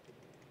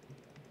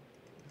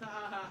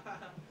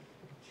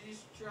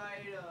 Just try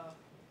to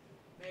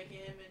make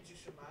him into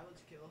survival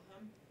to kill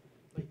him,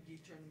 but he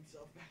turned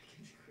himself back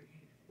into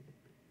creative.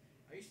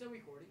 Are you still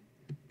recording?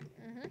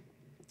 Mm-hmm.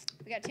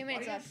 We got 2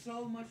 minutes Why left. do you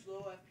have so much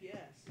low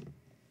FPS?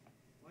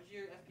 Why's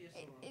your FPS so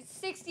low? It's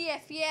 60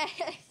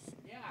 FPS.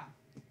 Yeah.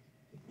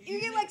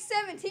 You get like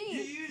 17.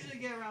 You usually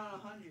get around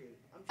 100.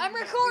 I'm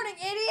recording,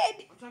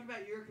 idiot! I'm talking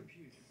about your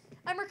computer.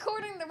 I'm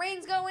recording, the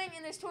rain's going,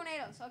 and there's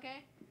tornadoes,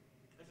 okay?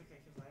 That's okay,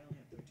 because I only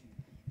have 13.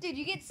 Dude,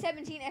 you get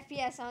 17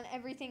 FPS on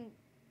everything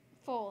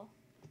full.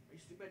 Are you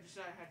stupid? I just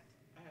said I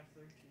have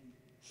 13.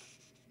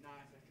 Now I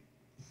have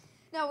 15.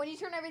 No, when you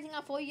turn everything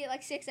on full, you get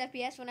like 6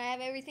 FPS. When I have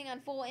everything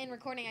on full and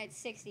recording, I had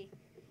 60.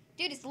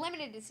 Dude, it's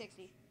limited to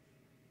 60.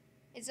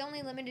 It's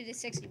only limited to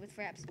 60 with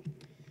fraps.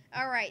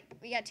 Alright,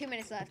 we got 2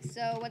 minutes left.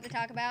 So, what to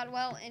talk about?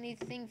 Well,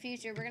 anything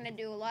future. I'm gonna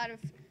do a lot of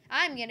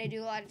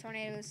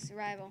tornado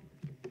survival.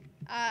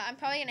 I'm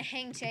probably gonna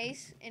hang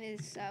Chase in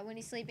his when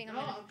he's sleeping.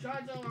 I'm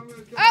trying to tell him I'm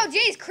gonna kill Oh,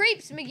 jeez,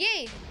 creeps,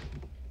 McGee.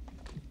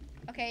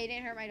 Okay, he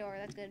didn't hurt my door.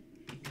 That's good.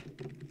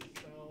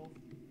 So,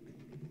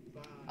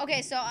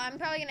 okay, so I'm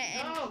probably gonna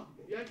end. No!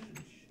 I have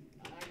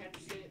to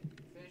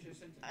finish your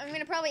sentence. I'm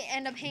gonna probably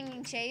end up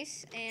hanging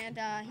Chase, and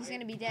he's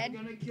gonna be dead.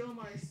 I'm gonna kill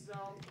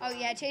myself. Oh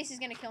yeah, Chase is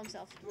gonna kill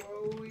himself.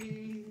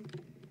 Throwing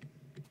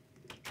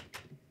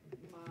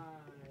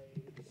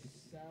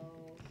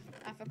myself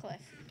Off a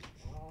cliff.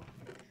 off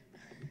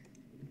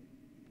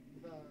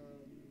the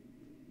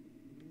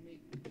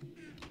Mickey.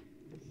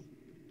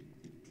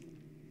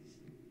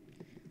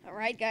 All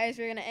right, guys,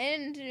 we're gonna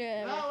end.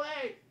 No,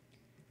 wait!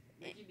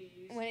 Mickey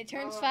D's. When it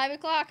turns 5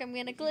 o'clock, I'm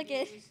gonna Mickey click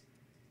it. D's.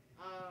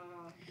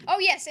 Oh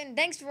yes, and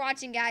thanks for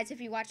watching, guys. If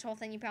you watched the whole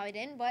thing, you probably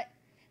didn't, but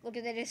look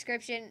at the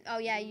description. Oh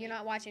yeah, you're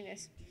not watching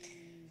this.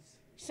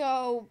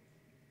 So,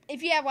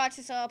 if you have watched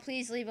this all,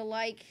 please leave a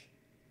like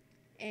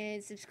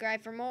and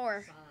subscribe for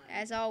more.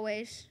 As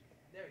always.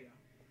 There we go.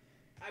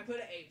 I put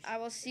an H. I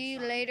will see you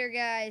later,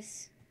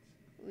 guys.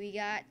 We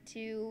got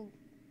to.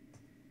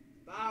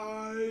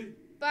 Bye.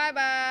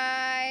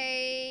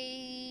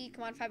 Bye-bye.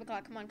 Come on, 5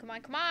 o'clock. Come on, come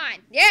on, come on.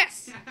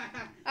 Yes!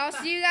 I'll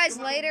see you guys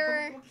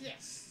later.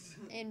 Yes.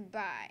 And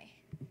bye.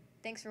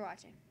 Thanks for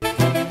watching.